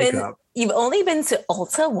lot of makeup. You've only been to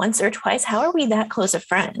Ulta once or twice. How are we that close of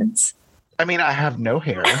friends? I mean, I have no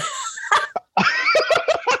hair.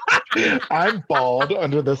 I'm bald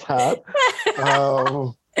under this hat.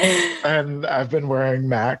 And I've been wearing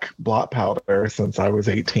MAC blot powder since I was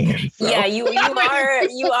 18. So. Yeah, you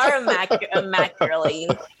are a MAC girly.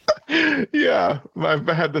 Yeah, I've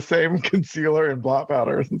had the same concealer and blot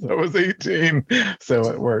powder since I was 18, so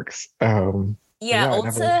it works.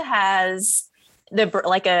 Ulta has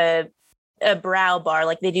a brow bar,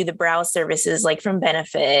 like they do the brow services like from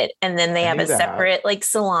Benefit, and then they have a separate like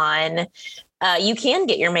salon. You can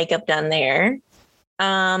get your makeup done there.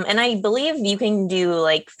 And I believe you can do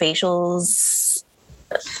like facials,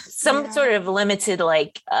 some sort of limited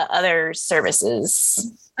like other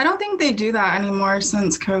services. I don't think they do that anymore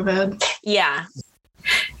since COVID. Yeah.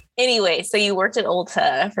 Anyway, so you worked at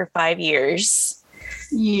Ulta for 5 years.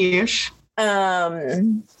 Yeesh. I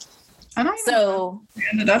don't even know how I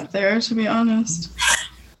ended up there, to be honest.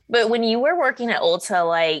 But when you were working at Ulta,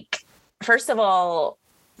 like, first of all,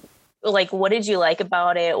 like, what did you like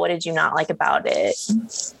about it? What did you not like about it?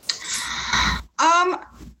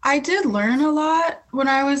 I did learn a lot when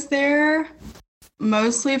I was there,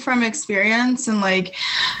 mostly from experience. And like,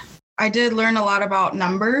 I did learn a lot about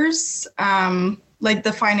numbers, like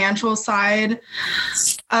the financial side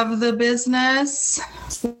of the business,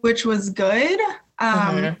 which was good.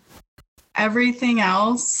 Everything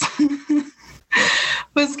else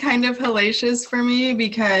was kind of hellacious for me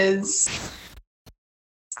because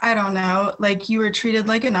I don't know, like you were treated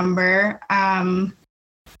like a number.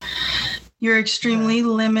 You're extremely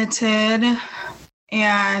limited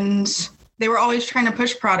and they were always trying to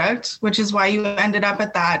push product, which is why you ended up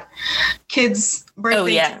at that kid's birthday. Oh,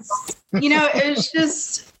 yes. It was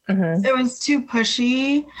just, it was too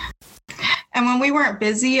pushy. And when we weren't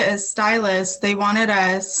busy as stylists, they wanted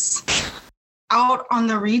us out on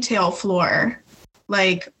the retail floor,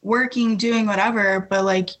 like working, doing whatever, but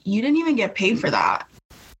like you didn't even get paid for that.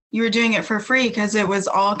 You were doing it for free because it was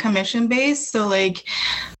all commission based. So like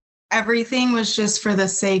everything was just for the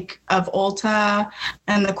sake of Ulta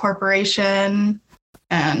and the corporation.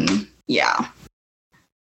 And yeah.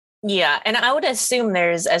 Yeah. And I would assume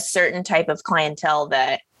there's a certain type of clientele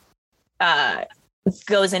that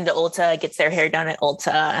goes into Ulta, gets their hair done at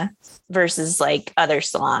Ulta versus like other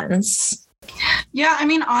salons. Yeah, I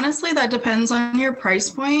mean, honestly, that depends on your price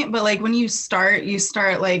point. But like when you start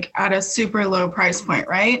like at a super low price point,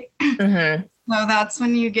 right? So that's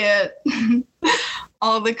when you get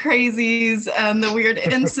all the crazies and the weird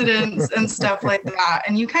incidents and stuff like that.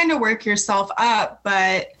 And you kind of work yourself up.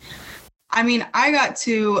 But I mean, I got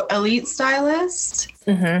to elite stylist.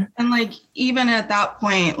 And like, even at that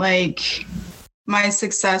point, like my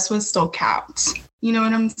success was still capped. You know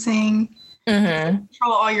what I'm saying?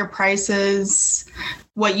 Control all your prices,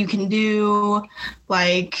 what you can do.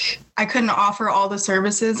 Like I couldn't offer all the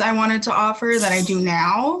services I wanted to offer that I do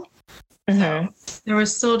now. So there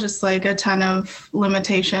was still just like a ton of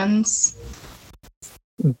limitations.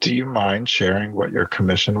 Do you mind sharing what your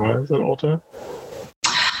commission was at Ulta?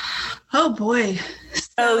 Oh boy.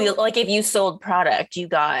 So, if you sold product, you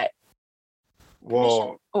got.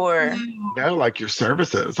 Well, or no, like your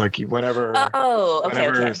services, like whenever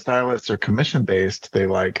stylists are commission based, they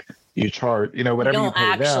like you charge, whatever you pay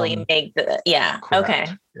actually them. Make the Correct. Okay.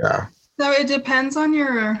 Yeah. So it depends on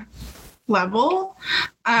your level,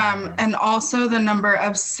 and also the number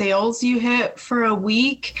of sales you hit for a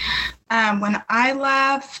week. When I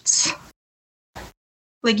left,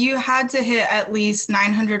 Like you had to hit at least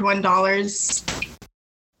 $901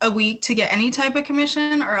 a week to get any type of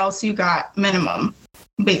commission, or else you got minimum,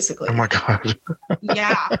 basically. Oh my God.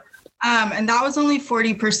 Yeah. And that was only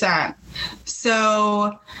 40%.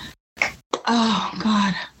 So, oh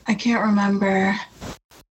God, I can't remember.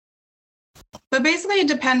 But basically it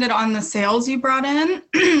depended on the sales you brought in.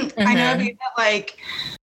 I know if you get like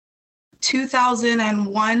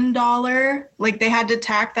 $2,001, like they had to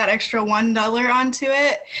tack that extra $1 onto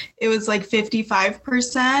it. It was like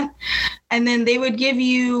 55%. And then they would give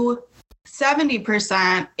you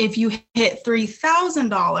 70% if you hit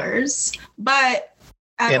 $3,000. But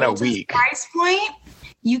at in a Ulta's week price point,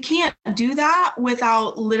 you can't do that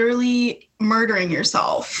without literally murdering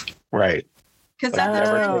yourself. right. Because Like, at the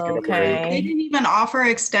never time, taking a okay. they didn't even offer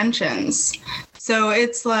extensions. So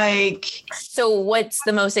it's like So what's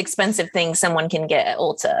the most expensive thing someone can get at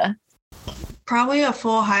Ulta? probably a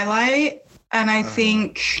full highlight. And I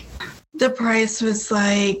think the price was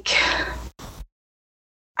like,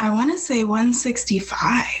 I want to say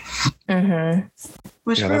 $165,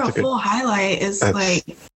 which Yeah, for that's a a good- full highlight is that's-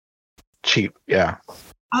 like, cheap. Yeah.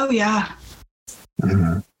 oh yeah.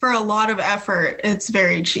 Mhm. For a lot of effort, it's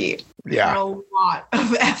very cheap. Yeah. For a lot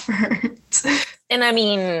of effort. And I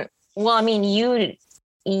mean, well, I mean, you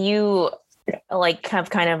like have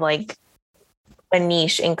kind of like a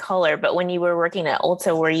niche in color, but when you were working at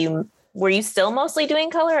Ulta, were you still mostly doing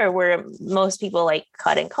color, or were most people like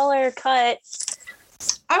cut and color cut?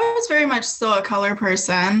 I was very much still a color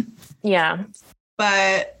person, Yeah.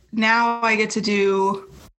 but now I get to do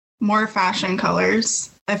more fashion colors,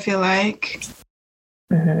 I feel like.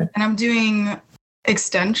 And I'm doing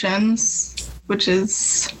extensions, which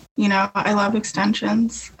is, you know, I love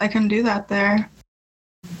extensions. I can do that there.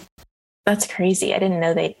 That's crazy. I didn't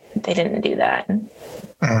know they didn't do that.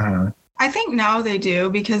 Mhm. I think now they do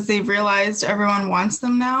because they've realized everyone wants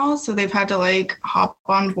them now. So they've had to like hop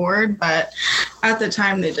on board. But at the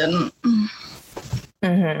time they didn't.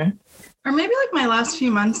 Or maybe like my last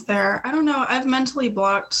few months there. I don't know. I've mentally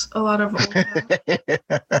blocked a lot of Ulta.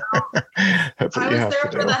 That's what I you was have there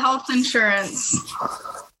to for do. the health insurance.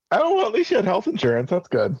 Oh, well, at least you had health insurance. That's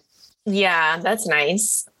good. Yeah, that's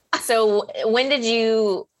nice. So when did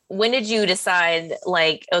you decide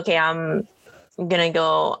like, okay, I'm gonna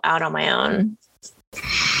go out on my own?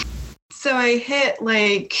 So I hit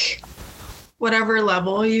like whatever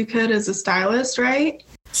level you could as a stylist, right?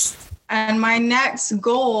 And my next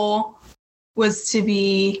goal was to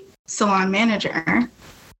be salon manager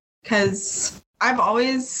because I've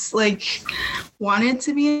always like wanted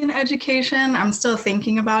to be in education. I'm still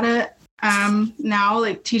thinking about it now,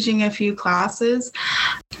 like teaching a few classes.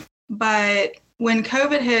 But when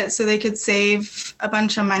COVID hit, so they could save a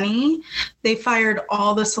bunch of money, they fired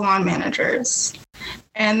all the salon managers.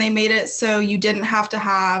 And they made it so you didn't have to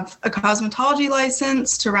have a cosmetology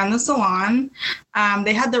license to run the salon.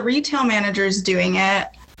 They had the retail managers doing it.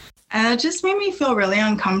 And it just made me feel really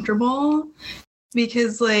uncomfortable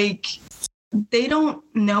because, like, they don't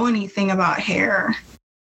know anything about hair,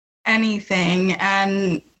 anything.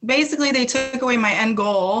 And basically, they took away my end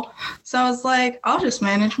goal. So I was like, I'll just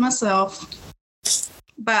manage myself.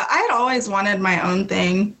 But I had always wanted my own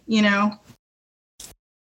thing, you know?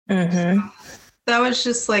 That was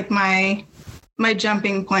just like my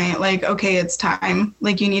jumping point. Like, okay, it's time.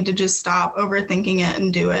 Like, you need to just stop overthinking it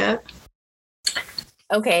and do it.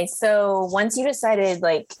 Okay, so once you decided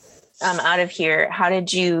like I'm out of here, how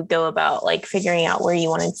did you go about like figuring out where you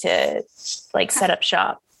wanted to like set up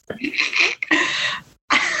shop?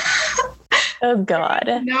 Oh God.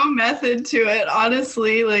 No method to it,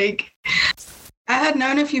 honestly. Like, I had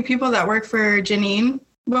known a few people that worked for Janine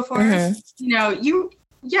before. You know, you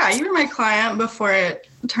were my client before it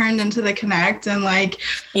turned into the Connect. And like,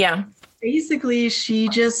 yeah, basically she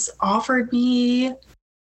just offered me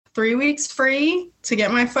 3 weeks free to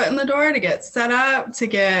get my foot in the door, to get set up, to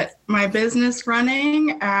get my business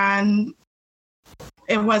running. And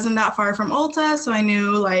it wasn't that far from Ulta, so I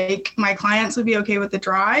knew like my clients would be okay with the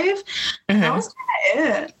drive. That was kind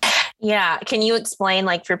of it. Yeah. Can you explain,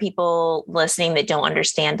 like, for people listening that don't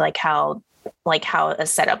understand like how a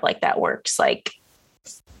setup like that works? Like,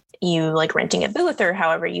 you like renting a booth or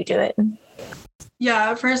however you do it?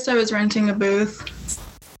 Yeah, at first I was renting a booth,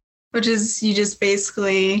 which is you just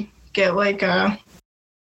basically get like a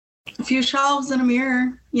few shelves and a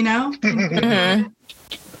mirror, you know?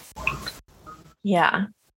 Yeah.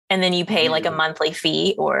 And then you pay like a monthly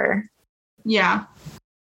fee or? Yeah.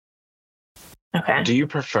 Okay. Do you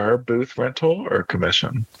prefer booth rental or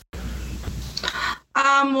commission?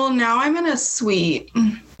 Well, now I'm in a suite.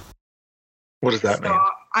 What does that mean?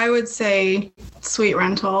 I would say suite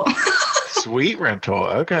rental. suite rental.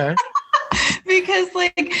 Okay. Because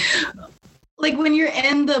like when you're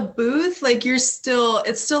in the booth, like it's still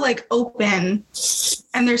like open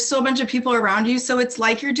and there's still a bunch of people around you. So it's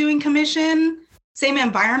like you're doing commission, same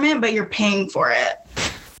environment, but you're paying for it.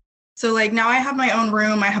 So like now I have my own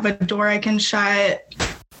room. I have a door I can shut.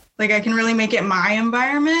 Like I can really make it my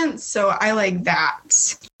environment. So I like that.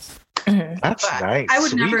 That's But nice. I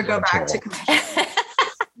would Sweet never go back rental. to commission.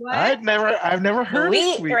 What? I've never heard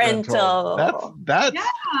Sweet of sweet rental. rental. That's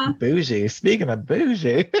Yeah. bougie. Speaking of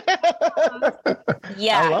bougie.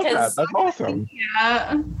 Yeah, I love that. because That's awesome.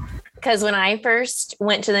 Yeah. when I first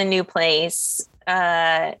went to the new place,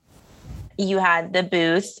 you had the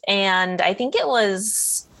booth, and I think it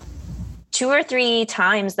was 2 or 3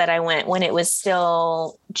 times that I went when it was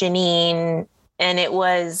still Janine. And it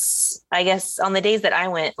was, I guess, on the days that I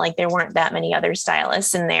went, like there weren't that many other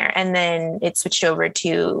stylists in there. And then it switched over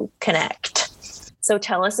to Connect. So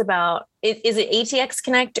tell us about it. Is it ATX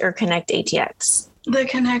Connect or Connect ATX? The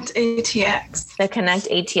Connect ATX. The Connect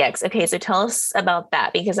ATX. Okay, so tell us about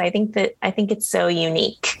that, because I think it's so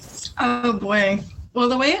unique. Oh boy. Well,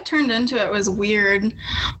 the way it turned into it was weird,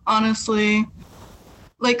 honestly.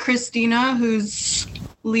 Like Christina, who's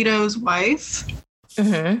Lito's wife,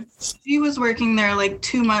 Mm-hmm. she was working there like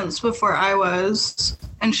 2 months before I was,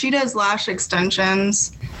 and she does lash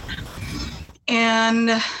extensions.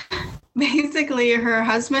 And basically her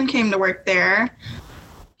husband came to work there.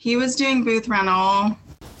 He was doing booth rental.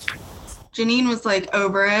 Janine was like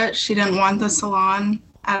over it. She didn't want the salon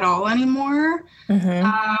at all anymore.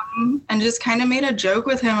 Mm-hmm. And just kind of made a joke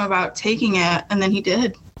with him about taking it. And then he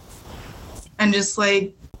did. And just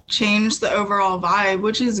like changed the overall vibe,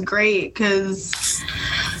 which is great because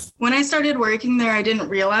when I started working there, I didn't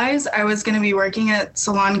realize I was going to be working at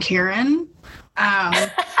Salon Karen.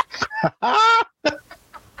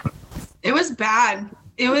 It was bad.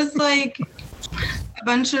 It was like a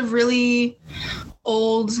bunch of really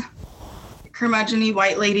old curmudgeon-y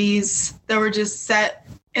white ladies that were just set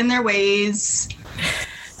in their ways.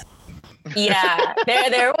 Yeah,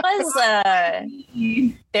 there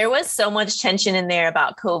was so much tension in there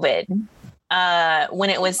about COVID when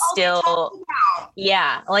it was still,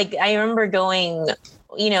 yeah, like I remember going,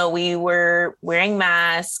 we were wearing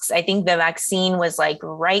masks. I think the vaccine was like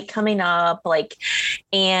right coming up, like,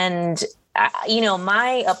 and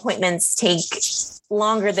my appointments take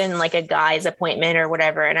longer than like a guy's appointment or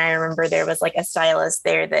whatever. And I remember there was like a stylist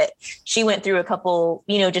there that she went through a couple,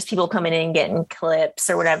 just people coming in getting clips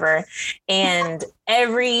or whatever. And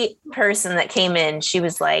every person that came in, she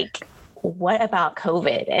was like, what about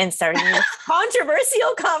COVID? And starting these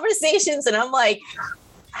controversial conversations. And I'm like,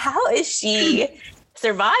 how is she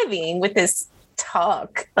surviving with this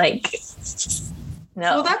talk? Like,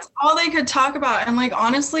 no. Well, that's all they could talk about. And like,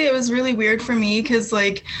 honestly, it was really weird for me because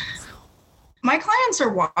like, my clients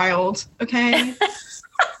are wild, okay?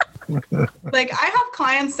 Like, I have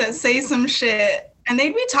clients that say some shit and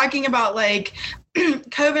they'd be talking about like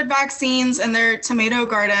COVID vaccines and their tomato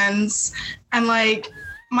gardens. And like,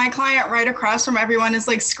 my client right across from everyone is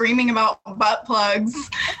like screaming about butt plugs.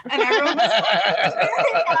 And everyone's like,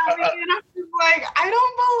 and I'm just like, I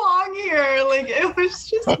don't belong here. Like, it was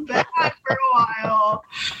just bad for a while.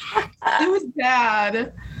 It was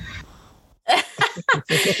bad.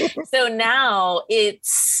 So now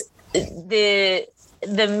it's the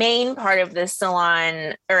main part of the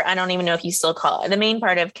salon, or I don't even know if you still call it, the main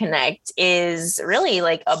part of Connect is really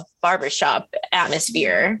like a barbershop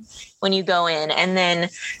atmosphere when you go in. And then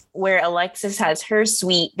where Alexis has her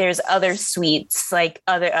suite, there's other suites, like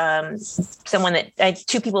other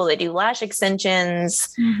two people that do lash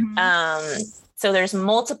extensions. Mm-hmm. So there's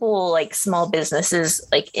multiple like small businesses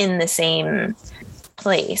like in the same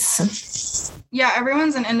place. Yeah,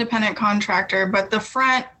 everyone's an independent contractor, but the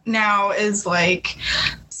front now is like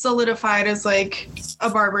solidified as like a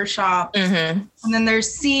barber shop. Mm-hmm. And then there's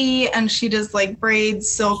C, and she does like braids,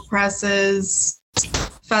 silk presses,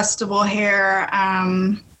 festival hair.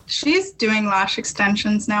 She's doing lash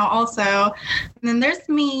extensions now also. And then there's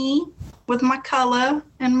me with my color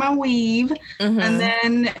and my weave. Mm-hmm. And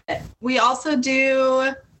then we also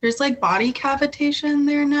there's like body cavitation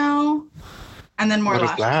there now. And then more lashes.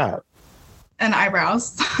 What is that? And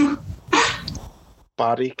eyebrows.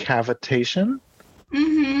 Body cavitation?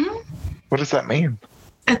 Mm-hmm. What does that mean?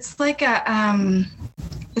 It's like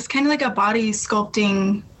it's kind of like a body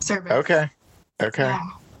sculpting service. Okay. Yeah.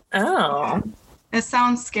 Oh. It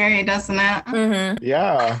sounds scary, doesn't it? Mm-hmm.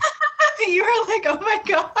 Yeah. You were like, oh my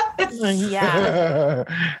God. Yeah.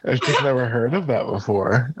 I've just never heard of that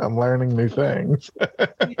before. I'm learning new things.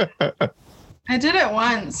 I did it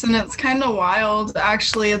once and it's kind of wild.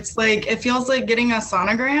 Actually, it's like, it feels like getting a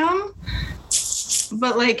sonogram,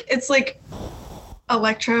 but like, it's like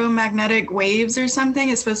electromagnetic waves or something.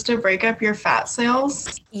 It's supposed to break up your fat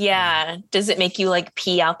cells. Yeah. Does it make you like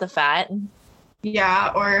pee out the fat?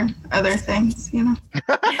 Yeah, or other things, you know.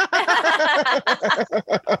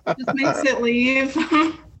 Just makes it leave.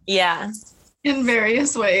 Yeah. In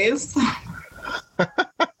various ways.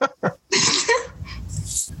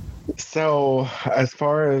 So, as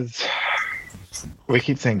far as we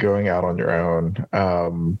keep saying going out on your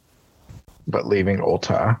own, but leaving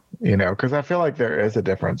Ulta, you know, because I feel like there is a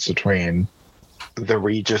difference between the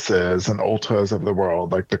Regises and Ultas of the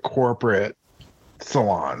world, like the corporate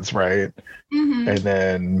salons, right? Mm-hmm. And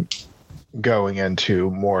then going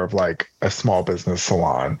into more of like a small business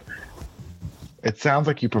salon. It sounds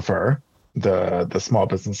like you prefer the small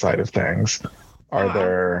business side of things. Are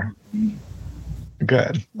there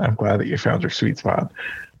good? I'm glad that you found your sweet spot.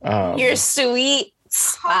 Your sweet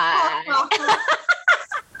spot.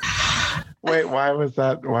 Wait, why was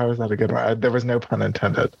that a good one? There was no pun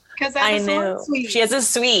intended. Because I knew she has a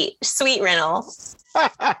sweet rental.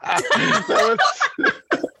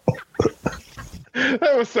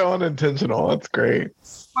 that was so unintentional. That's great.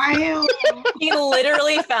 Wow. She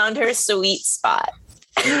literally found her sweet spot.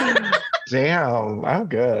 Damn, I'm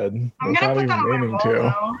good. I'm That's gonna not put even that on my meaning wall to.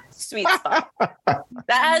 now. Sweet spot. That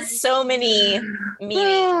has so many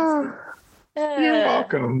meanings. You're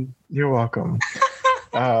welcome. You're welcome.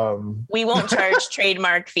 We won't charge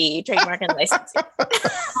trademark and license.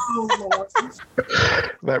 Oh, Lord.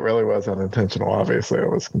 That really was unintentional. Obviously, I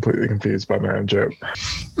was completely confused by my own joke.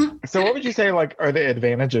 So what would you say, like, are the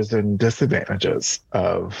advantages and disadvantages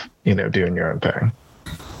of, you know, doing your own thing?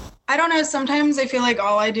 I don't know. Sometimes I feel like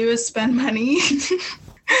all I do is spend money.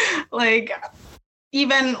 Like,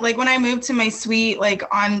 even like when I moved to my suite, like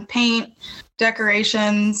on paint,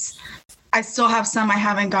 decorations, I still have some I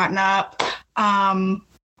haven't gotten up.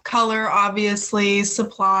 Color, obviously,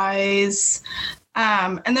 supplies.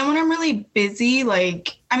 And then when I'm really busy,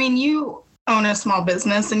 like, I mean, you own a small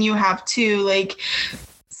business and you have to, like,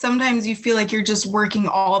 sometimes you feel like you're just working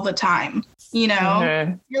all the time, you know?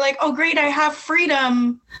 Mm-hmm. You're like, oh, great, I have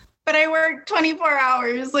freedom, but I work 24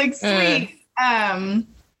 hours, like, sweet.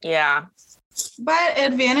 Yeah. But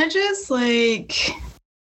advantages, like,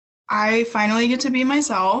 I finally get to be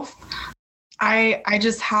myself. I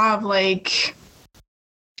just have, like,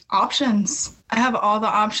 options. I have all the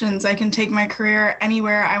options. I can take my career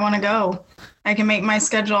anywhere I want to go. I can make my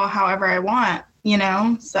schedule however I want, you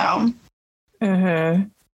know? So. Mm-hmm.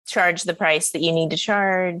 Charge the price that you need to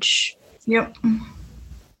charge. Yep.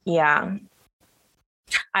 Yeah.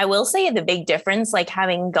 I will say the big difference, like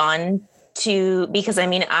having gone to, because I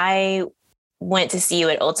mean, I went to see you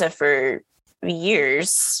at Ulta for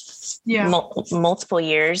years, multiple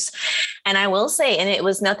years. And I will say, and it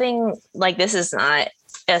was nothing like, this is not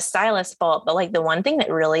a stylist's fault, but like the one thing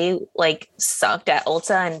that really like sucked at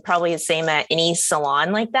Ulta, and probably the same at any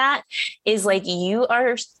salon like that, is like you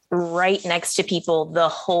are right next to people the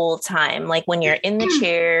whole time. Like when you're in the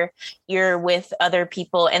chair, you're with other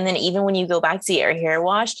people. And then even when you go back to get your hair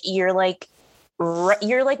washed, you're like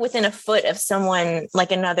within a foot of someone,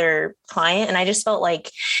 like another client. And I just felt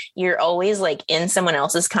like you're always like in someone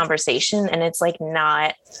else's conversation, and it's like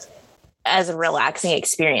not as a relaxing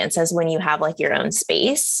experience as when you have like your own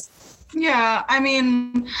space. Yeah, I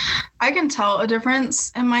mean, I can tell a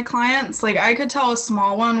difference in my clients. Like I could tell a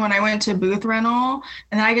small one when I went to booth rental,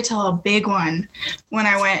 and then I could tell a big one when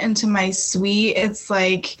I went into my suite. It's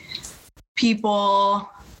like people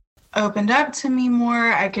opened up to me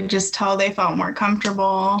more. I could just tell they felt more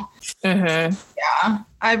comfortable. Mm-hmm. Yeah,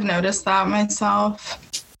 I've noticed that myself.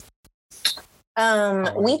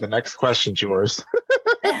 The next question's yours.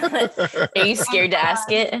 Are you scared to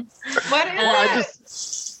ask it? What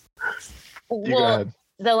is well,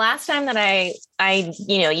 the last time that I,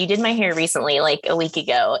 you did my hair recently, like a week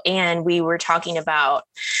ago, and we were talking about,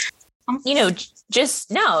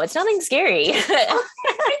 just no, it's nothing scary.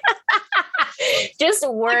 Just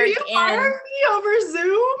work. Are you firing me over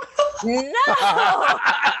Zoom? No.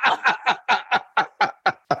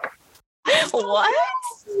 What?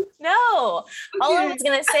 No. Okay. All I was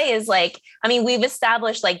going to say is like, I mean, we've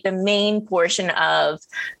established like the main portion of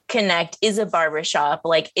Connect is a barbershop.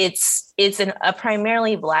 Like it's a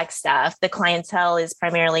primarily Black staff. The clientele is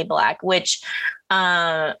primarily Black, which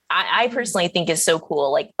I personally think is so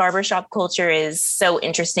cool. Like barbershop culture is so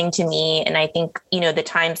interesting to me. And I think, the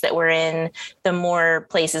times that we're in, the more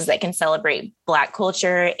places that can celebrate Black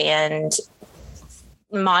culture and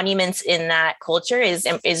monuments in that culture is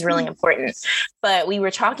really important. But we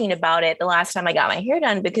were talking about it the last time I got my hair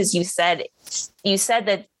done, because you said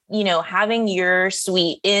that, you know, having your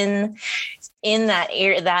suite in that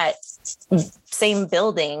area, that same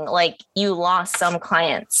building, like you lost some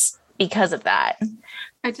clients because of that.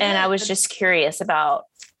 And I was just curious about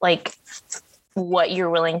like what you're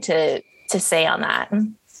willing to say on that.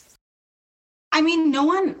 I mean, no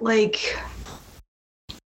one like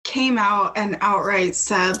came out and outright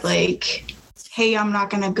said like, hey, I'm not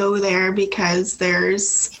going to go there because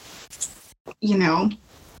there's, you know,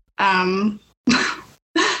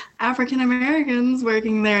 African Americans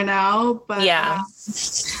working there now. But yeah,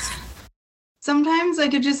 sometimes I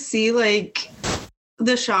could just see like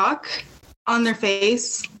the shock on their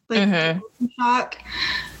face, like shock.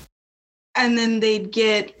 And then they'd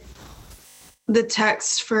get the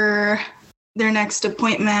text for their next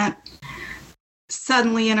appointment.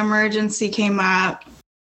 Suddenly an emergency came up,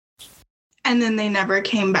 and then they never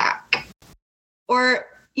came back. Or,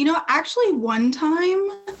 you know, actually one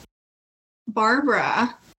time,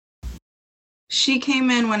 Barbara, she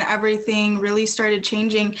came in when everything really started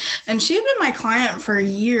changing, and she had been my client for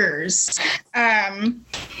years.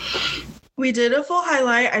 We did a full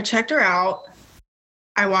highlight. I checked her out.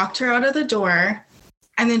 I walked her out of the door,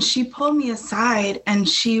 and then she pulled me aside and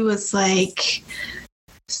she was like,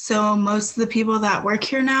 so most of the people that work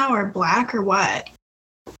here now are Black or what?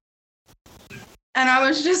 And I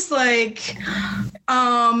was just like,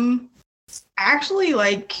 actually,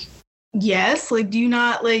 like, yes, like, do you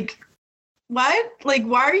not, like, what? Like,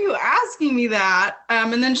 why are you asking me that?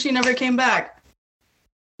 And then she never came back.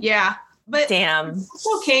 Yeah. But damn, it's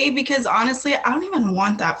okay, because honestly, I don't even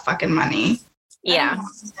want that fucking money. Yeah.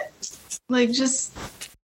 Like, just,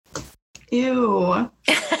 ew.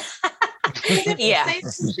 Yeah. Say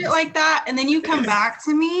some shit like that, and then you come back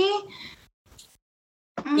to me.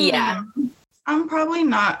 Yeah. I'm probably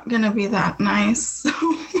not gonna be that nice.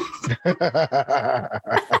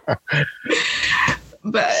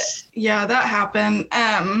 But yeah, that happened.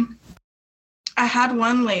 I had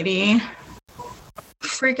one lady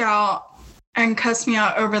freak out and cuss me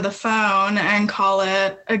out over the phone and call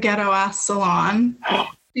it a ghetto ass salon.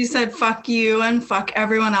 She said, fuck you and fuck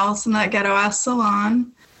everyone else in that ghetto ass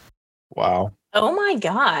salon. Wow. Oh my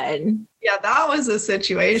God. Yeah, that was a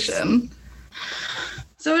situation.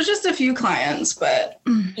 So it was just a few clients, but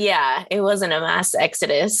yeah, it wasn't a mass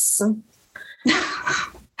exodus.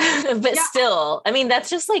 But still, I mean, that's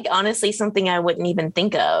just like honestly something I wouldn't even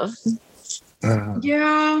think of.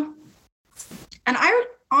 Yeah. And I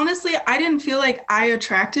didn't feel like I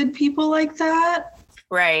attracted people like that.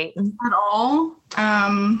 Right. At all.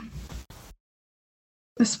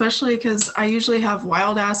 Especially because I usually have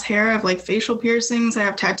wild ass hair. I have like facial piercings. I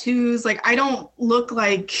have tattoos. Like, I don't look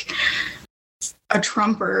like a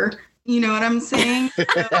Trumper. You know what I'm saying?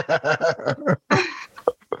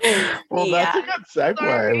 Well, that's a good segue.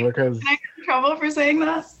 Sorry. Because can I get in trouble for saying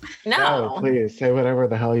that? No, please say whatever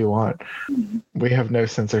the hell you want. We have no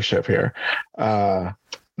censorship here.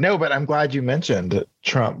 No, but I'm glad you mentioned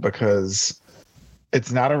Trump, because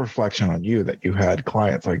it's not a reflection on you that you had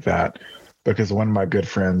clients like that. Because one of my good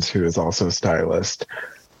friends who is also a stylist,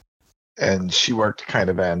 and she worked kind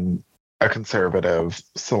of in a conservative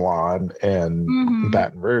salon in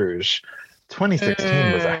Baton Rouge.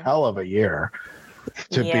 2016 was a hell of a year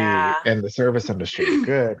to be in the service industry.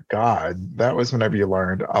 Good God. That was whenever you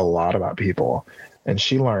learned a lot about people. And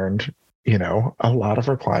she learned, you know, a lot of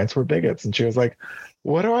her clients were bigots. And she was like,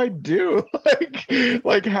 what do I do?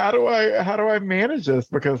 Like, how do I manage this?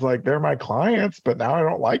 Because like, they're my clients, but now I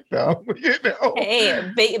don't like them, you know? Hey,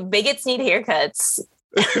 bigots need haircuts.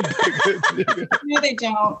 No, they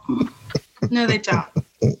don't. No, they don't.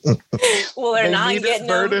 Well, they're not getting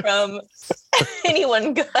them from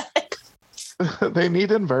anyone good. They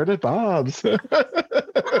need inverted bobs.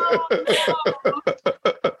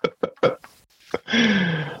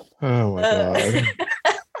 Oh my God.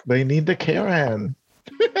 They need the Karen.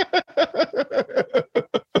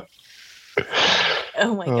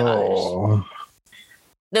 Oh my gosh.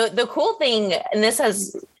 The cool thing, and this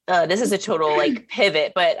is a total like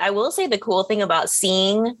pivot, but I will say the cool thing about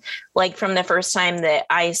seeing, like, from the first time that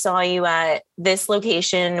I saw you at this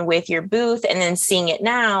location with your booth and then seeing it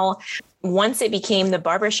now, once it became the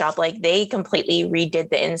barbershop, like, they completely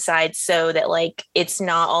redid the inside so that like it's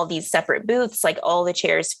not all these separate booths, like all the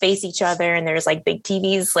chairs face each other and there's like big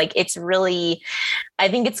TVs. Like, it's really, I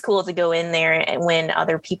think it's cool to go in there and when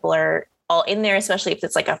other people are all in there, especially if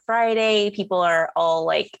it's like a Friday, people are all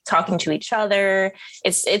like talking to each other.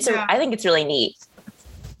 I think it's really neat.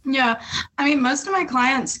 Yeah. I mean, most of my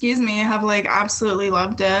clients, have like absolutely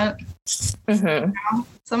loved it. Mm-hmm.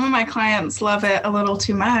 Some of my clients love it a little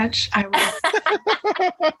too much.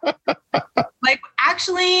 Like,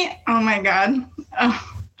 actually, oh my God.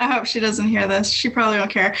 Oh, I hope she doesn't hear this. She probably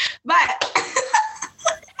won't care. But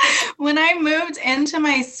when I moved into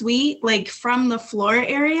my suite, like from the floor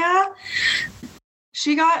area,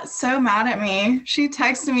 she got so mad at me. She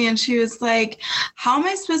texted me and she was like, how am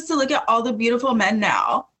I supposed to look at all the beautiful men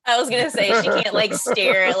now? I was gonna say she can't like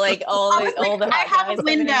stare at like all the I hot have guys a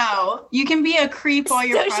window. You can be a creep while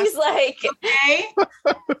you're So she's like, okay.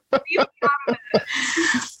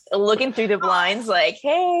 looking through the blinds, like,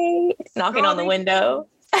 hey, knocking on the window.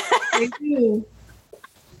 I do.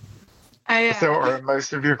 So are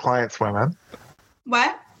most of your clients women?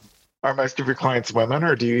 What? Are most of your clients women,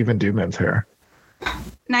 or do you even do men's hair?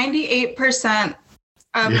 98%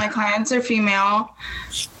 of my clients are female.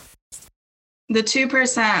 The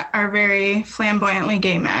 2% are very flamboyantly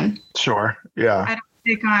gay men. Sure. Yeah.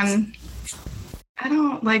 I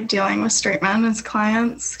don't like dealing with straight men as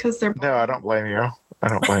clients because they're boring. No, I don't blame you. I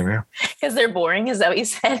don't blame you. Because they're boring, is that what you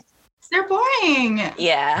said? They're boring.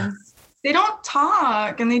 Yeah. They don't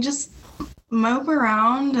talk and they just mope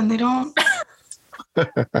around and they don't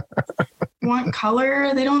want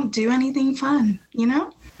color. They don't do anything fun, you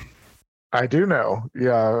know? I do know.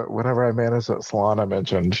 Yeah. Whenever I managed that salon I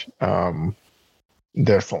mentioned,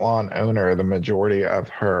 the salon owner, the majority of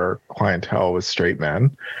her clientele was straight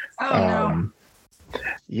men. Oh, no.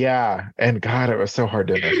 Yeah. And God, it was so hard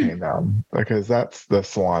to entertain them because that's the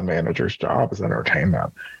salon manager's job, is entertain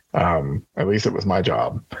them. At least it was my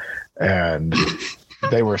job. And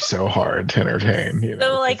they were so hard to entertain. You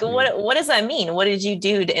know, So like, what does that mean? What did you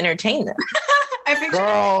do to entertain them? I picture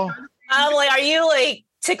Girl. I'm like, are you like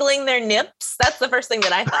tickling their nips? That's the first thing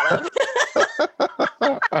that I thought of.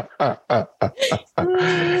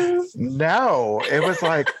 No, it was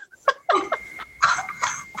like,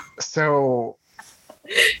 so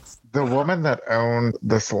the woman that owned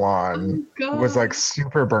the salon was like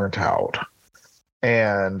super burnt out,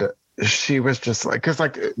 and she was just like, because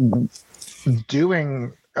like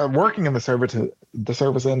working in the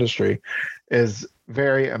service industry is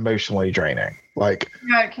very emotionally draining. Like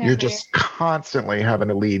you're just constantly having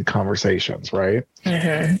to lead conversations, right?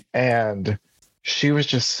 Mm-hmm. And she was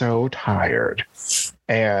just so tired,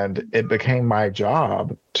 and it became my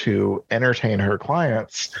job to entertain her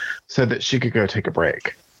clients so that she could go take a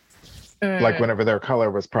break, like whenever their color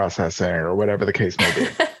was processing or whatever the case may be.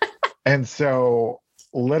 And so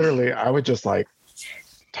literally I would just like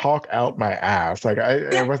talk out my ass. Like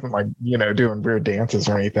I wasn't like, you know, doing weird dances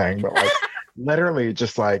or anything, but like literally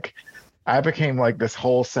just like I became like this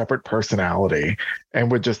whole separate personality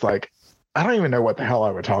and would just like, I don't even know what the hell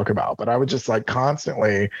I would talk about, but I would just like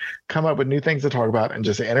constantly come up with new things to talk about and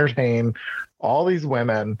just entertain all these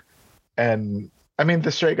women. And I mean,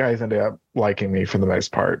 the straight guys ended up liking me for the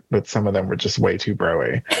most part, but some of them were just way too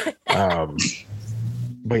broy.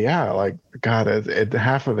 But yeah, like, God,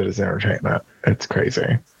 half of it is entertainment. It's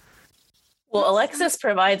crazy. Well, Alexis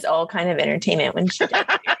provides all kind of entertainment when she does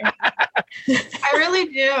here. I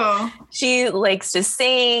really do. She likes to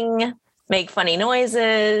sing, make funny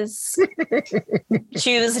noises,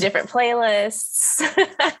 choose different playlists.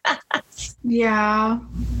 Yeah.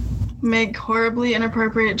 Make horribly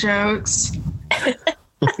inappropriate jokes.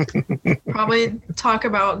 Probably talk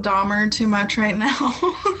about Dahmer too much right now.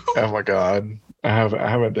 Oh my God. I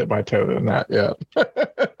haven't dipped my toe in that yet.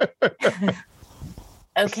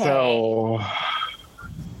 Okay. So,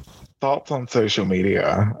 thoughts on social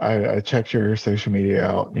media? I checked your social media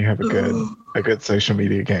out. And you have a good social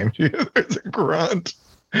media game. There's a grunt.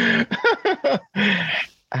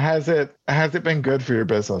 Has it been good for your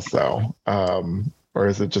business though, or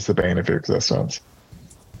is it just the bane of your existence?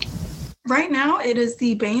 Right now, it is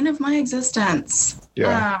the bane of my existence.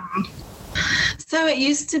 Yeah. So it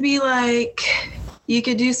used to be like you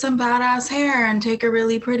could do some badass hair and take a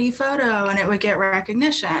really pretty photo and it would get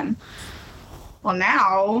recognition. Well,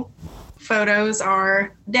 now photos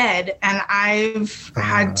are dead and I've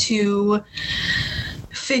had to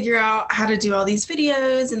figure out how to do all these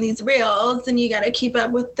videos and these reels, and you got to keep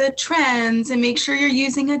up with the trends and make sure you're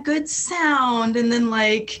using a good sound. And then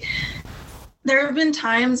like there have been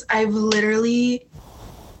times I've literally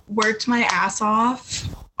worked my ass off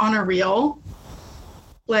on a reel,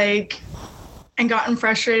 like, and gotten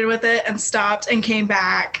frustrated with it and stopped and came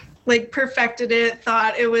back, like perfected it,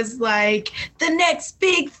 thought it was like the next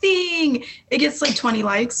big thing. It gets like 20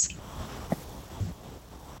 likes.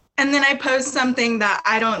 And then I post something that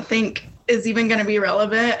I don't think is even going to be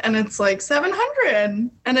relevant and it's like 700.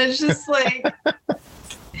 And it's just like,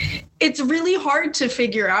 it's really hard to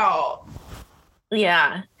figure out.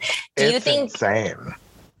 Yeah. Do you think insane?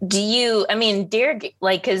 Derek,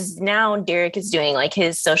 like, because now Derek is doing like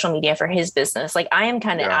his social media for his business. Like, I am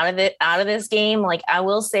kind of out of this game. Like, I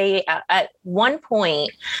will say at one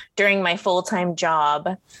point during my full-time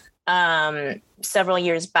job, several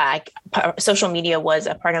years back, social media was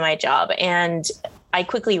a part of my job. And I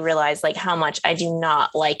quickly realized like how much I do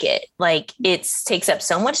not like it. Like, it takes up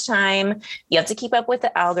so much time. You have to keep up with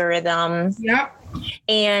the algorithm. Yep.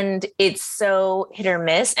 And it's so hit or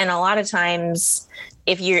miss. And a lot of times,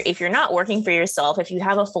 if you're not working for yourself, if you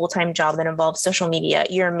have a full-time job that involves social media,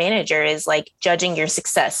 your manager is like judging your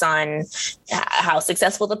success on how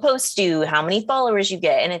successful the posts do, how many followers you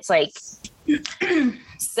get. And it's like,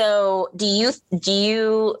 so do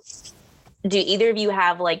either of you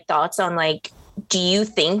have like thoughts on like, do you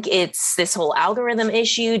think it's this whole algorithm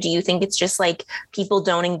issue? Do you think it's just like people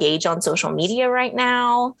don't engage on social media right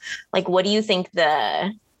now? Like, what do you think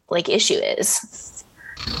the like issue is?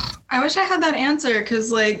 I wish I had that answer,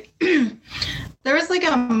 because like there was like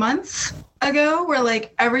a month ago where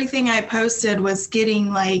like everything I posted was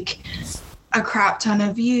getting like a crap ton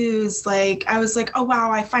of views. Like, I was like, oh wow,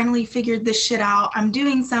 I finally figured this shit out. I'm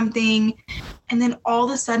doing something. And then all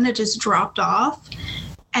of a sudden it just dropped off.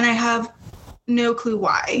 And I have no clue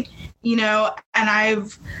why, and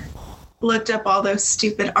I've looked up all those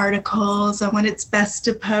stupid articles on when it's best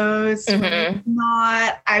to post, when it's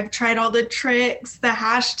not. I've tried all the tricks, the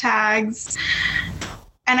hashtags,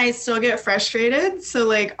 and I still get frustrated. So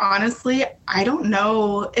like, honestly, I don't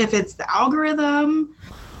know if it's the algorithm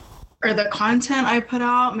or the content I put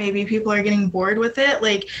out. Maybe people are getting bored with it.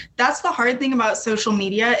 Like, that's the hard thing about social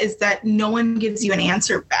media, is that no one gives you an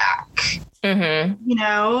answer back.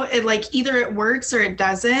 It like either it works or it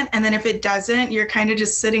doesn't. And then if it doesn't, you're kind of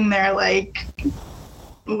just sitting there like,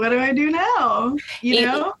 what do I do now?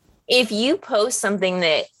 If you post something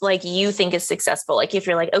that like you think is successful, like if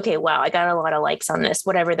you're like, okay, wow, I got a lot of likes on this,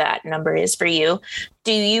 whatever that number is for you,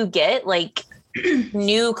 do you get like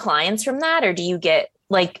new clients from that? Or do you get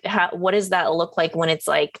like, what does that look like when it's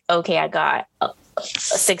like, okay, I got a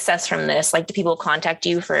success from this? Like, do people contact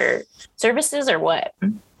you for services or what?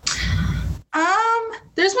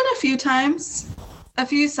 There's been a few times. A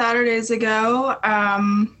few Saturdays ago,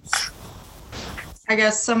 I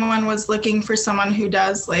guess someone was looking for someone who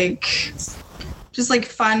does like just like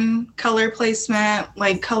fun color placement,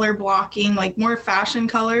 like color blocking, like more fashion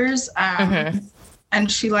colors. And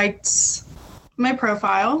she liked my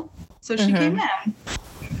profile, so she came in.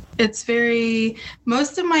 It's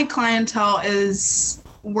most of my clientele is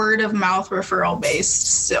word of mouth referral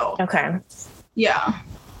based still. Okay. Yeah.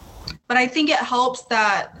 But I think it helps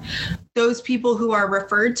that those people who are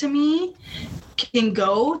referred to me can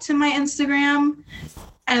go to my Instagram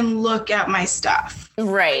and look at my stuff.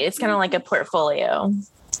 Right. It's kind of like a portfolio.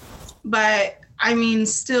 But I mean,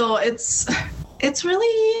 still, it's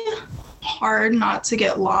really hard not to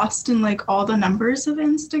get lost in like all the numbers of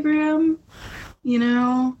Instagram,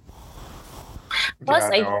 Plus,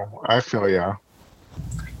 I feel yeah.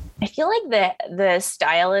 I feel like the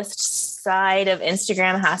stylist side of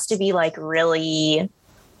Instagram has to be like really,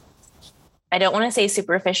 I don't want to say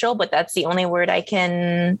superficial, but that's the only word I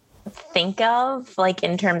can think of, like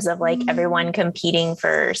in terms of like everyone competing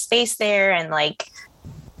for space there. And like,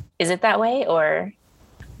 is it that way? Or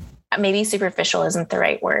maybe superficial isn't the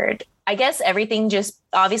right word. I guess everything just,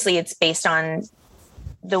 obviously it's based on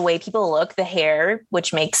the way people look, the hair,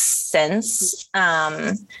 which makes sense.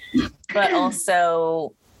 But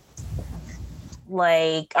also,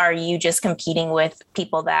 like, are you just competing with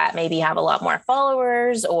people that maybe have a lot more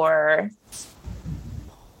followers, or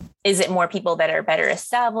is it more people that are better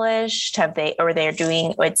established?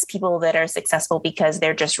 It's people that are successful because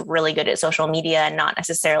they're just really good at social media and not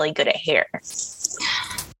necessarily good at hair?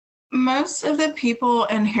 Most of the people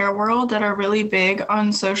in hair world that are really big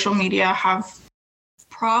on social media have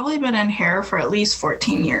probably been in hair for at least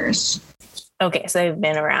 14 years. Okay, so they've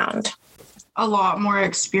been around. A lot more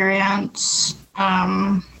experience.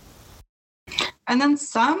 And then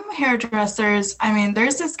some hairdressers, I mean,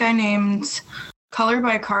 there's this guy named Color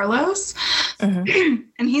by Carlos, and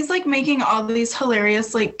he's like making all these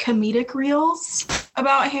hilarious like comedic reels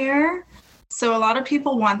about hair. So a lot of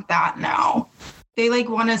people want that now. They like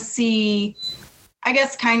want to see, I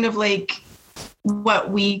guess, kind of like what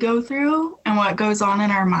we go through and what goes on in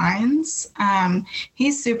our minds.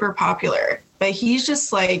 He's super popular, but he's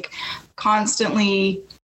just like constantly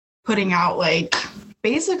putting out like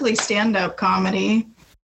basically stand-up comedy,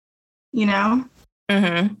 Yeah,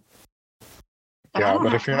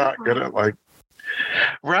 but if you're not good at like,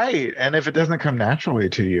 right. And if it doesn't come naturally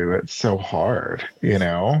to you, it's so hard,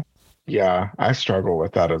 Yeah, I struggle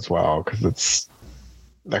with that as well, because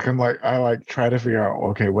Like I like try to figure out,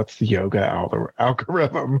 okay, what's the yoga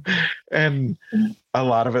algorithm? And a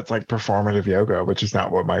lot of it's like performative yoga, which is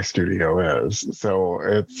not what my studio is.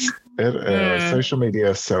 So social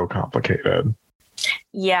media is so complicated.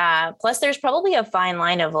 Yeah. Plus there's probably a fine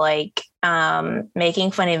line of like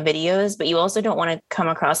making fun of videos, but you also don't want to come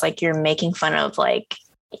across like you're making fun of like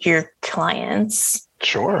your clients.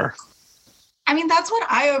 Sure. I mean, that's what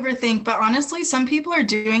I overthink, but honestly, some people are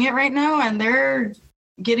doing it right now and they're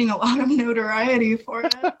getting a lot of notoriety for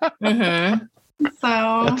it. Mm-hmm.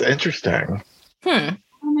 So that's interesting. I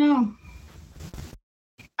don't know.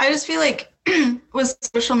 I just feel like with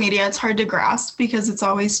social media, it's hard to grasp because it's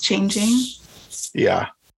always changing. Yeah.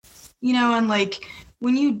 You know, and like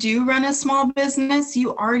when you do run a small business,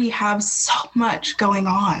 you already have so much going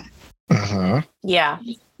on. Mm-hmm. Yeah.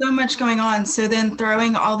 So much going on. So then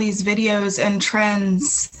throwing all these videos and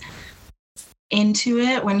trends into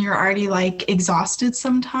it when you're already like exhausted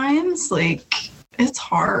sometimes, like it's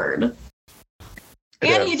hard.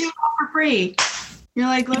 And you do it all for free. You're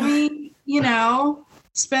like, let me,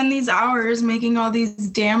 spend these hours making all these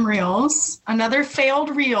damn reels. Another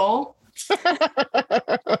failed reel.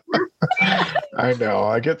 I know.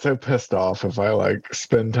 I get so pissed off if I like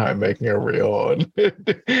spend time making a reel and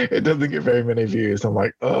it doesn't get very many views. I'm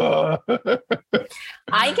like, ugh.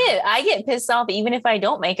 I get pissed off even if I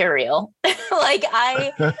don't make a reel. Like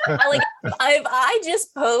I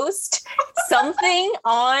just post something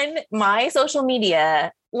on my social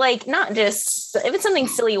media, like not just if it's something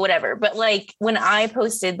silly, whatever, but like when I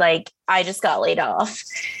posted like I just got laid off,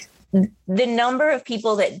 the number of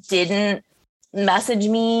people that didn't message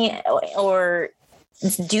me or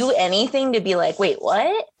do anything to be like, wait,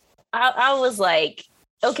 what? I was like,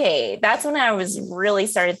 okay, that's when I was really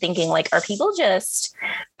started thinking like, are people just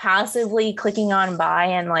passively clicking on by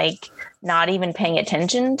and like not even paying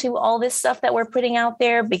attention to all this stuff that we're putting out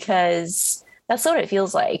there? Because that's what it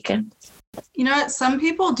feels like. You know what? Some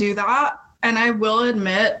people do that. And I will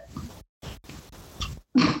admit,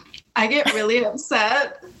 I get really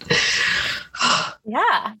upset.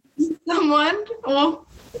 Yeah. Someone will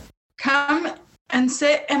come and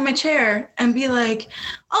sit in my chair and be like,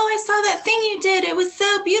 oh, I saw that thing you did. It was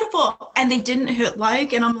so beautiful. And they didn't hit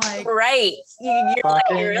like, and I'm like, right. You're like,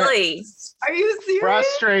 really? Are you serious?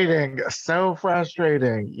 Frustrating. So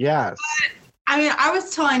frustrating. Yes. I mean, I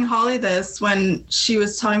was telling Holly this when she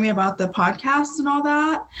was telling me about the podcast and all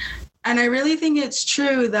that. And I really think it's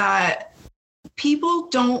true that people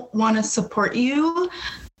don't want to support you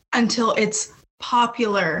until it's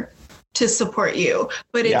popular to support you.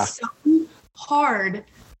 But it's so hard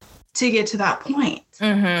to get to that point.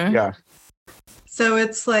 Mm-hmm. Yeah. So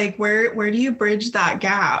it's like, where do you bridge that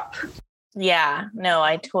gap? Yeah, no,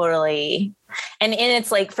 I totally. And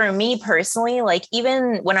it's like for me personally, like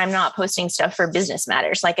even when I'm not posting stuff for Business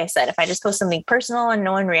Matters, like I said, if I just post something personal and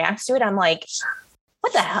no one reacts to it, I'm like,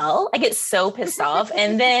 what the hell? I get so pissed off.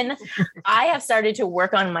 And then I have started to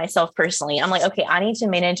work on myself personally. I'm like, okay, I need to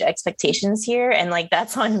manage expectations here. And like,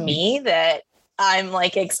 that's on me that I'm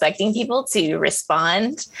like expecting people to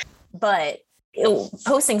respond. But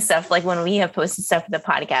posting stuff, like when we have posted stuff for the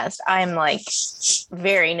podcast, I'm like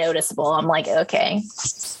very noticeable. I'm like, okay,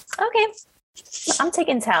 I'm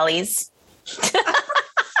taking tallies.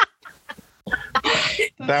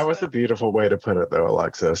 That was a beautiful way to put it, though,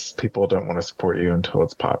 Alexis. People don't want to support you until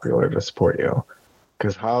it's popular to support you.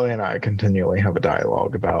 Because Holly and I continually have a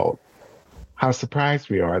dialogue about how surprised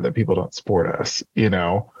we are that people don't support us,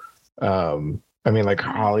 I mean, like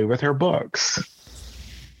Holly with her books.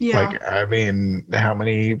 Yeah. Like, I mean, how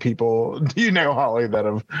many people do you know, Holly, that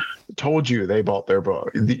have told you they bought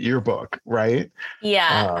your book, right?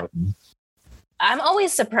 Yeah. I'm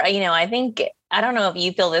always surprised. I don't know if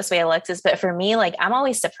you feel this way, Alexis, but for me, like, I'm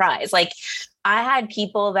always surprised. Like, I had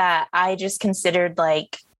people that I just considered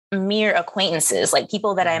like mere acquaintances, like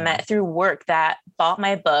people that I met through work that bought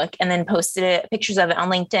my book and then posted pictures of it on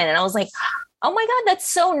LinkedIn. And I was like, oh my God, that's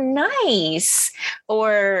so nice.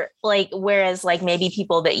 Or like, whereas like maybe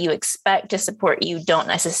people that you expect to support you don't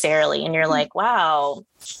necessarily. And you're like, wow,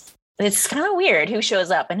 it's kind of weird who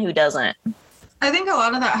shows up and who doesn't. I think a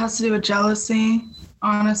lot of that has to do with jealousy,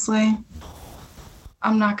 honestly.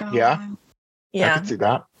 I'm not going to lie. Yeah. I could see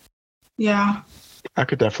that. Yeah. I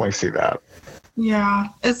could definitely see that. Yeah.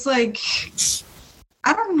 It's like,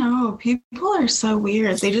 I don't know. People are so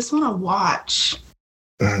weird. They just want to watch,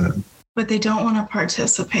 but they don't want to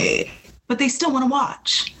participate, but they still want to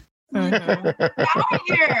watch. Mm-hmm. Get out of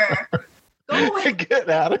here. Go away. Get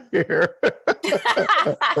out of here.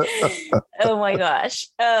 Oh my gosh.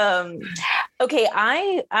 Okay,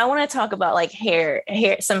 I want to talk about like hair,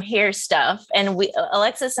 some hair stuff. And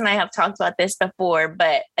Alexis and I have talked about this before,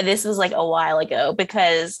 but this was like a while ago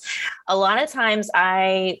because a lot of times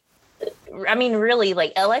I mean, really,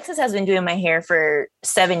 like Alexis has been doing my hair for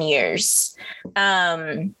 7 years.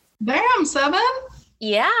 Damn, 7?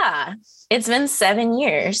 Yeah, it's been 7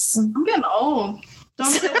 years. I'm getting old. Don't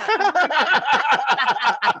say that.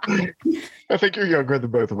 I think you're younger than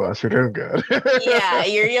both of us. You're doing good. Yeah,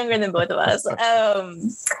 you're younger than both of us.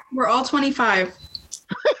 We're all 25.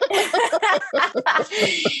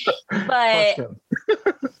 But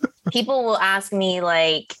people will ask me,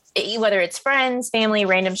 like, whether it's friends, family,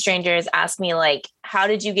 random strangers, ask me, like, how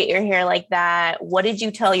did you get your hair like that? What did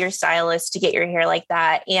you tell your stylist to get your hair like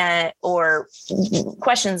that? And or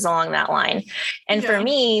questions along that line. And for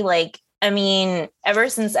me, like, I mean, ever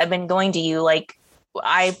since I've been going to you, like,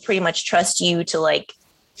 I pretty much trust you to, like,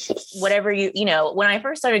 whatever you know, when I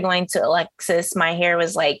first started going to Alexis, my hair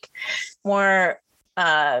was like more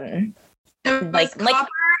like copper,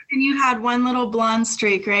 and you had one little blonde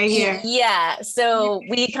streak right here. Yeah. So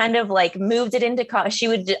we kind of like moved it into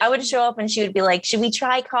I would show up and she would be like, should we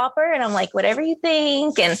try copper? And I'm like, whatever you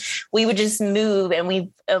think. And we would just move, and we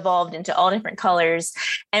evolved into all different colors.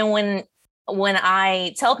 And when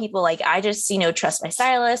I tell people, like, I just, you know, trust my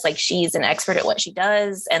stylist, like she's an expert at what she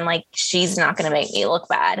does, and like, she's not going to make me look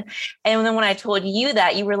bad. And then when I told you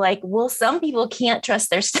that, you were like, well, some people can't trust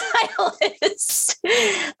their stylist.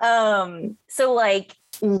 So like,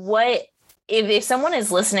 what, if someone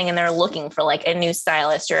is listening and they're looking for like a new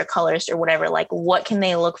stylist or a colorist or whatever, like what can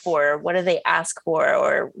they look for? What do they ask for?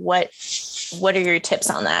 Or what are your tips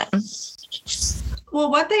on that?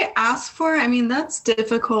 Well, what they ask for, I mean, that's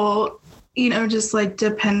difficult, you know, just like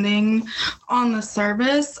depending on the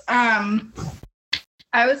service. I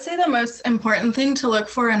would say the most important thing to look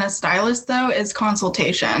for in a stylist, though, is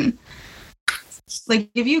consultation. Like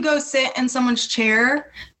if you go sit in someone's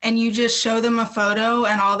chair and you just show them a photo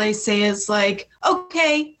and all they say is like,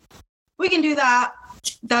 okay, we can do that,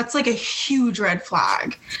 that's like a huge red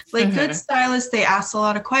flag. Like good stylists, they ask a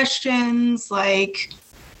lot of questions, like,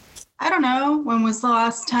 I don't know, when was the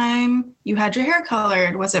last time you had your hair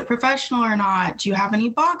colored? Was it professional or not? Do you have any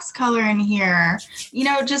box color in here? You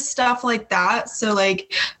know, just stuff like that. So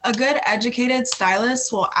like a good educated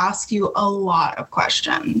stylist will ask you a lot of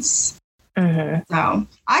questions. So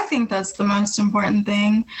I think that's the most important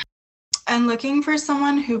thing. And looking for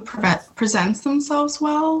someone who presents themselves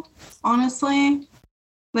well, honestly.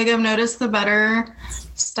 Like I've noticed the better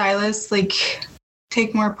stylists like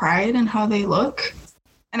take more pride in how they look.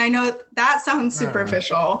 And I know that sounds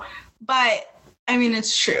superficial, but I mean,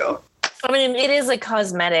 it's true. I mean, it is a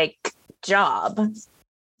cosmetic job.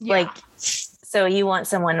 Yeah. Like, so you want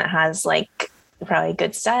someone that has like probably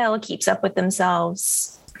good style, keeps up with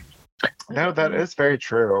themselves. No, that is very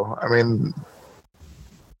true. I mean,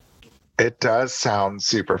 it does sound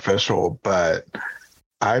superficial, but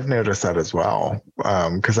I've noticed that as well,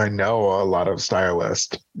 because I know a lot of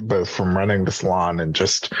stylists, both from running the salon and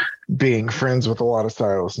just being friends with a lot of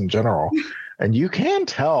stylists in general. And you can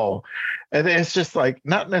tell, and it's just like,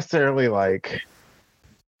 not necessarily like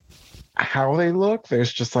how they look.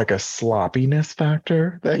 There's just like a sloppiness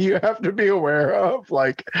factor that you have to be aware of.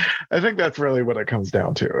 Like, I think that's really what it comes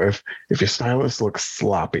down to. If your stylist looks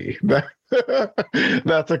sloppy,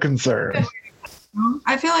 that's a concern.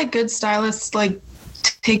 I feel like good stylists like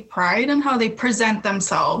take pride in how they present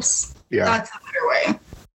themselves. Yeah. That's a better way.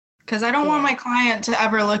 Because I don't want my client to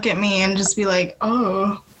ever look at me and just be like,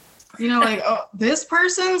 oh, you know, like, oh, this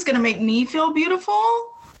person's going to make me feel beautiful.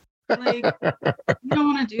 Like, you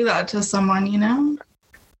don't want to do that to someone, you know?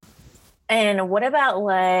 And what about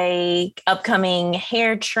like upcoming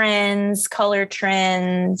hair trends, color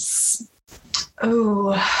trends?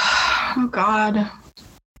 Oh God.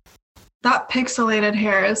 That pixelated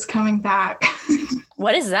hair is coming back.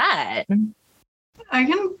 What is that? I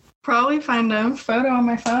can probably find a photo on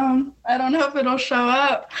my phone. I don't know if it'll show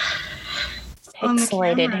up.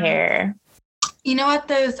 Pixelated hair. You know what?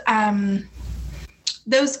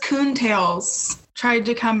 Those coontails tried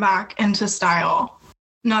to come back into style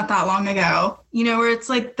not that long ago. You know, where it's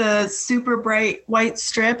like the super bright white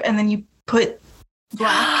strip and then you put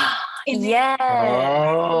black. Yeah.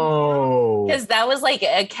 Oh. Because that was like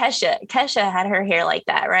a Kesha. Kesha had her hair like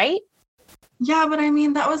that, right? Yeah, but I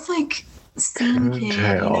mean, that was like scene kid, you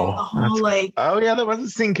know, the whole like. Oh, yeah, that was a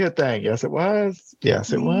scene kid thing. Yes, it was.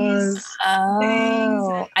 Yes, it was.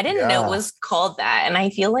 Oh, I didn't know it was called that. And I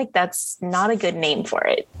feel like that's not a good name for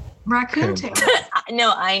it. Raccoon tail.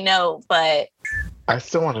 No, I know, but. I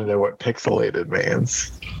still want to know what pixelated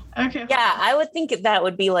means. Okay. Yeah, I would think that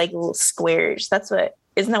would be like little squares.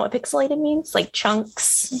 Isn't that what pixelated means? Like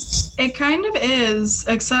chunks? It kind of is,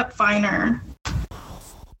 except finer.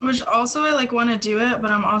 Which also I like want to do it,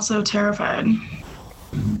 but I'm also terrified.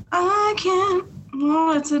 I can't.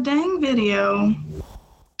 Well, it's a dang video.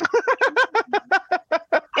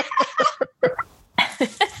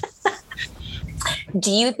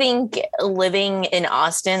 Do you think living in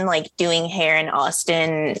Austin, like doing hair in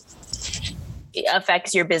Austin,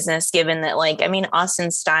 affects your business, given that, like, I mean, Austin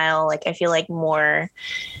style, like, I feel like more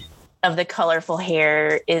of the colorful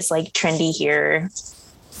hair is like trendy here.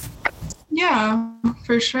 Yeah,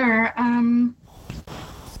 for sure. I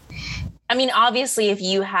mean, obviously, if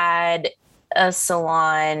you had a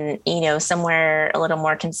salon, somewhere a little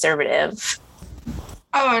more conservative.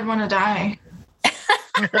 Oh, I'd want to die.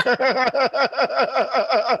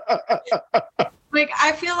 Like,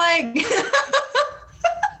 I feel like...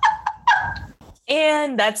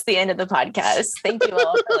 And that's the end of the podcast. Thank you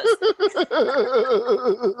all for listening.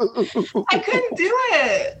 I couldn't do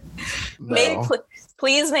it. No.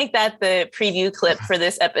 Please make that the preview clip for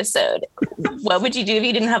this episode. What would you do if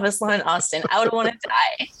you didn't have a salon in Austin? I would want to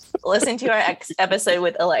die. Listen to our episode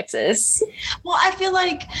with Alexis. Well, I feel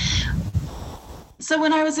like... So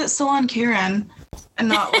when I was at Salon Karen, and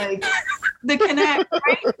not like the Connect,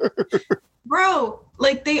 right? Bro,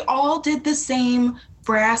 like they all did the same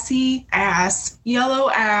brassy ass,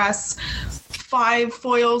 yellow ass, 5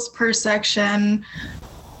 foils per section,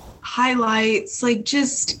 highlights, like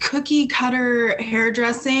just cookie cutter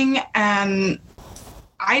hairdressing. And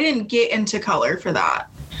I didn't get into color for that.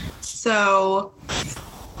 So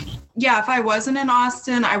yeah, if I wasn't in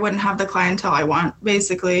Austin, I wouldn't have the clientele I want,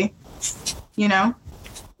 basically, Yeah.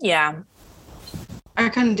 I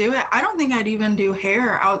couldn't do it. I don't think I'd even do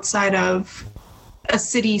hair outside of a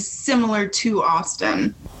city similar to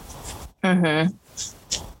Austin. Mm-hmm.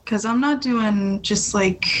 Because I'm not doing just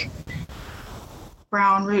like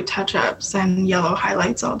brown root touch-ups and yellow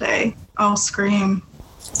highlights all day. I'll scream.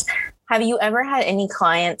 Have you ever had any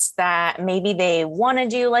clients that maybe they want to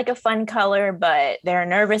do like a fun color, but they're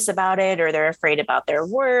nervous about it, or they're afraid about their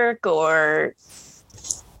work, or...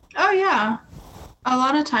 Oh, yeah. A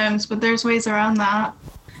lot of times, but there's ways around that.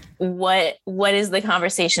 What is the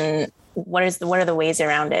conversation? What are the ways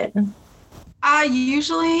around it?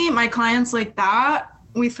 Usually my clients like that,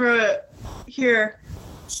 we throw it here,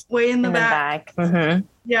 way in the back. Mm-hmm.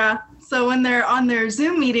 Yeah. So when they're on their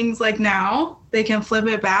Zoom meetings like now, they can flip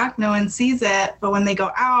it back. No one sees it. But when they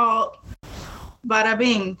go out, bada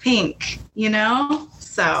bing, pink,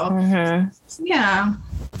 So, Mm-hmm. yeah.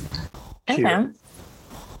 Okay.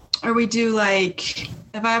 Or we do like,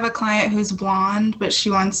 if I have a client who's blonde, but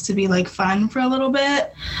she wants to be like fun for a little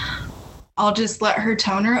bit, I'll just let her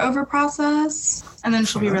toner over process, and then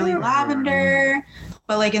she'll be really lavender.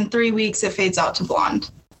 But like in 3 weeks, it fades out to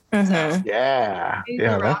blonde. Mm-hmm. So, Yeah,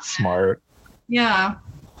 that's smart. yeah.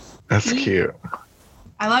 That's cute.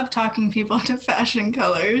 I love talking people to fashion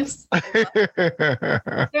colors.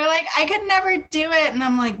 They're like, I could never do it. And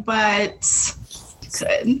I'm like, but you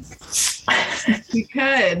could. You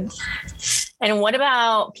could. And what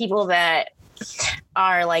about people that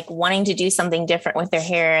are like wanting to do something different with their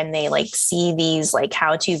hair, and they like see these like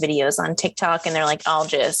how-to videos on TikTok, and they're like, I'll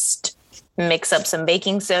just mix up some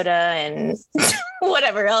baking soda and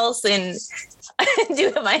whatever else and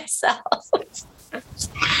do it myself.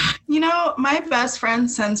 My best friend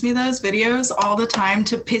sends me those videos all the time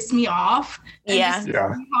to piss me off. Yeah. See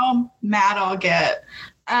how mad I'll get.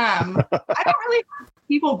 I don't really have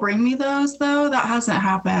people bring me those though. That hasn't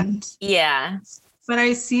happened. Yeah. But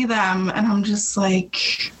I see them and I'm just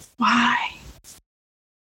like, why?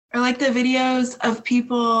 Or like the videos of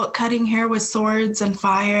people cutting hair with swords and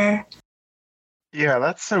fire. Yeah,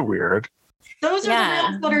 that's so weird. Those are the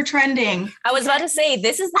reels that are trending. I was about to say,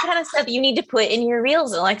 this is the kind of stuff you need to put in your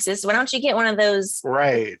reels, Alexis. Why don't you get one of those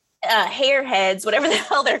hair heads, whatever the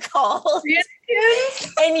hell they're called?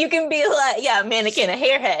 Mannequins? And you can be like, mannequin, a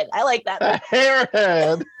hair head. I like that. A hair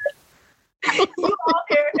head. You all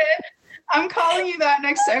hair head. I'm calling you that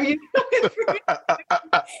next time you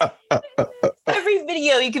Every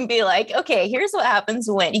video you can be like, okay, here's what happens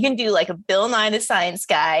when you can do like a Bill Nye the Science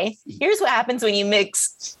Guy. Here's what happens when you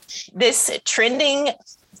mix this trending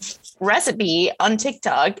recipe on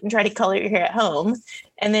TikTok and try to color your hair at home.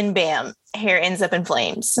 And then bam, hair ends up in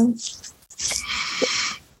flames.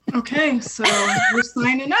 Okay, so we're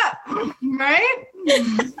signing up, right?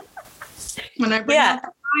 When I bring out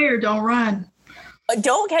the fire, don't run.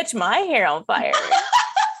 Don't catch my hair on fire.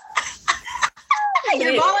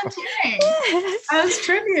 You're volunteering as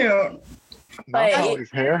tribute. But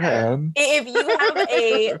Holly's hairhead. if you have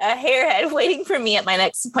a hairhead waiting for me at my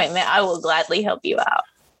next appointment, I will gladly help you out.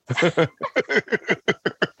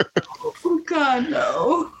 Oh God,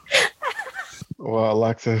 no. Well,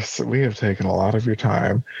 Alexis, we have taken a lot of your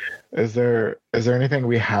time. Is there anything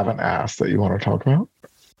we haven't asked that you want to talk about?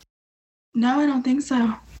 No, I don't think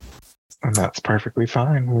so. And that's perfectly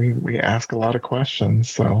fine. We ask a lot of questions,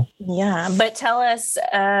 so Yeah, but tell us,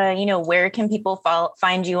 where can people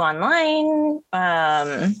find you online?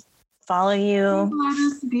 Follow you.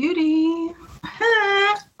 Lotus Beauty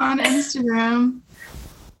on Instagram.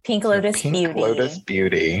 Pink Lotus Pink Beauty. Lotus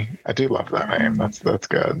Beauty. I do love that name. That's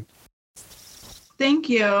good. Thank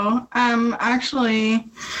you. Actually,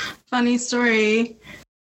 funny story.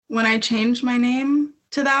 When I changed my name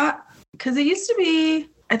to that, because it used to be,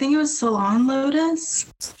 I think it was Salon Lotus.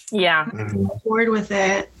 Yeah. I was bored with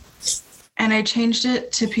it, and I changed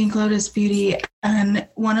it to Pink Lotus Beauty. And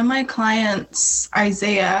one of my clients,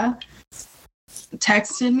 Isaiah,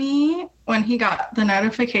 texted me when he got the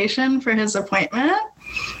notification for his appointment,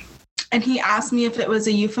 and he asked me if it was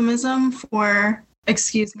a euphemism for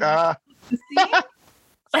excuse me.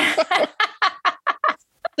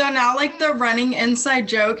 So now, like, the running inside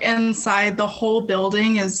joke inside the whole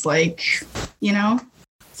building is like,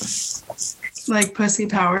 like Pussy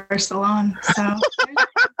Power Salon. So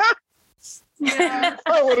yeah.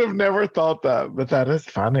 I would have never thought that, but that is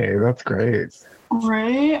funny. That's great.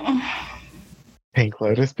 Right? Pink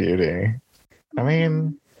Lotus Beauty. I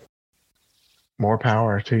mean, more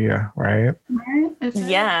power to you, right? Right?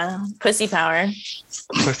 Yeah. Pussy power.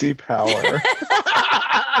 Pussy power.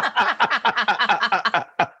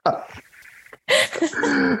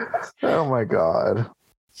 Oh my God.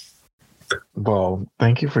 Well,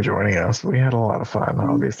 thank you for joining us. We had a lot of fun,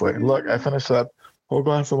 obviously. Look, I finished that whole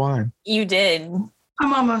glass of wine. You did.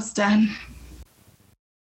 I'm almost done.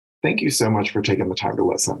 Thank you so much for taking the time to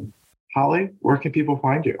listen. Holly, where can people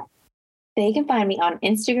find you? They can find me on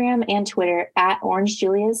Instagram and Twitter at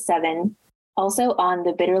OrangeJulias7, also on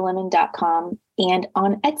thebitterlemon.com and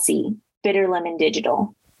on Etsy, Bitter Lemon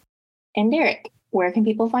Digital. And Derek, where can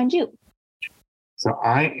people find you? So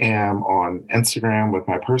I am on Instagram with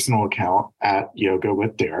my personal account at Yoga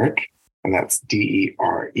with Derek, and that's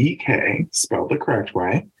DEREK, spelled the correct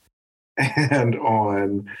way. And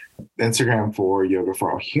on Instagram for Yoga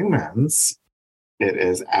for All Humans, it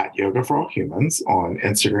is at Yoga for All Humans on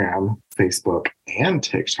Instagram, Facebook, and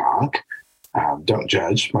TikTok. Don't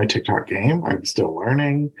judge my TikTok game. I'm still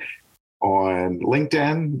learning. On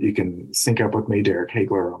LinkedIn, you can sync up with me, Derek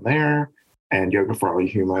Hagler, on there. And Yoga for All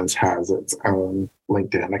Humans has its own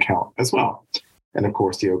LinkedIn account as well. And of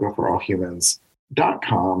course,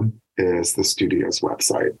 yogaforallhumans.com is the studio's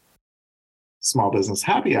website. Small Business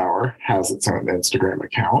Happy Hour has its own Instagram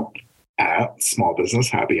account at Small Business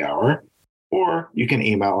Happy Hour, or you can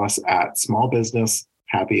email us at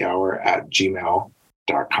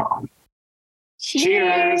smallbusinesshappyhour@gmail.com.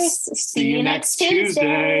 Cheers. See you next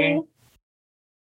Tuesday.